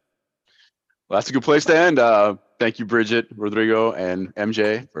 Yeah. Well, that's a good place to end. Thank you, Bridget, Rodrigo, and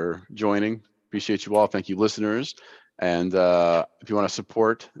MJ for joining. Appreciate you all. Thank you, listeners. And if you want to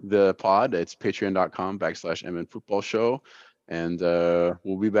support the pod, it's patreon.com/MN Football Show. And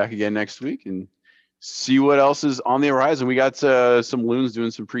we'll be back again next week and see what else is on the horizon. We got some loons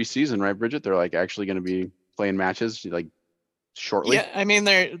doing some preseason, right, Bridget? They're like actually going to be playing matches like shortly? Yeah, I mean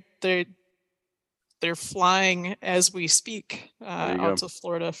they're flying as we speak out to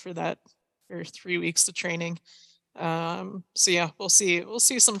Florida for 3 weeks of training. So yeah, we'll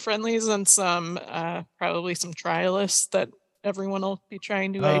see some friendlies and some probably some trialists that everyone will be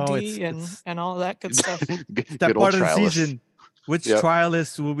trying to ID and all of that good stuff. That part of the season. Which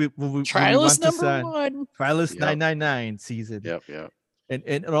trialists will we trialist want to number sign? 1? Trialist 999 season. Yep.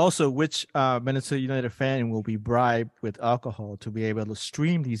 And also which Minnesota United fan will be bribed with alcohol to be able to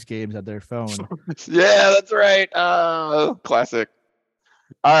stream these games at their phone. Yeah, that's right. Classic.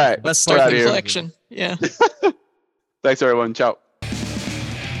 All right, let's start the collection. Yeah. Thanks everyone. Ciao.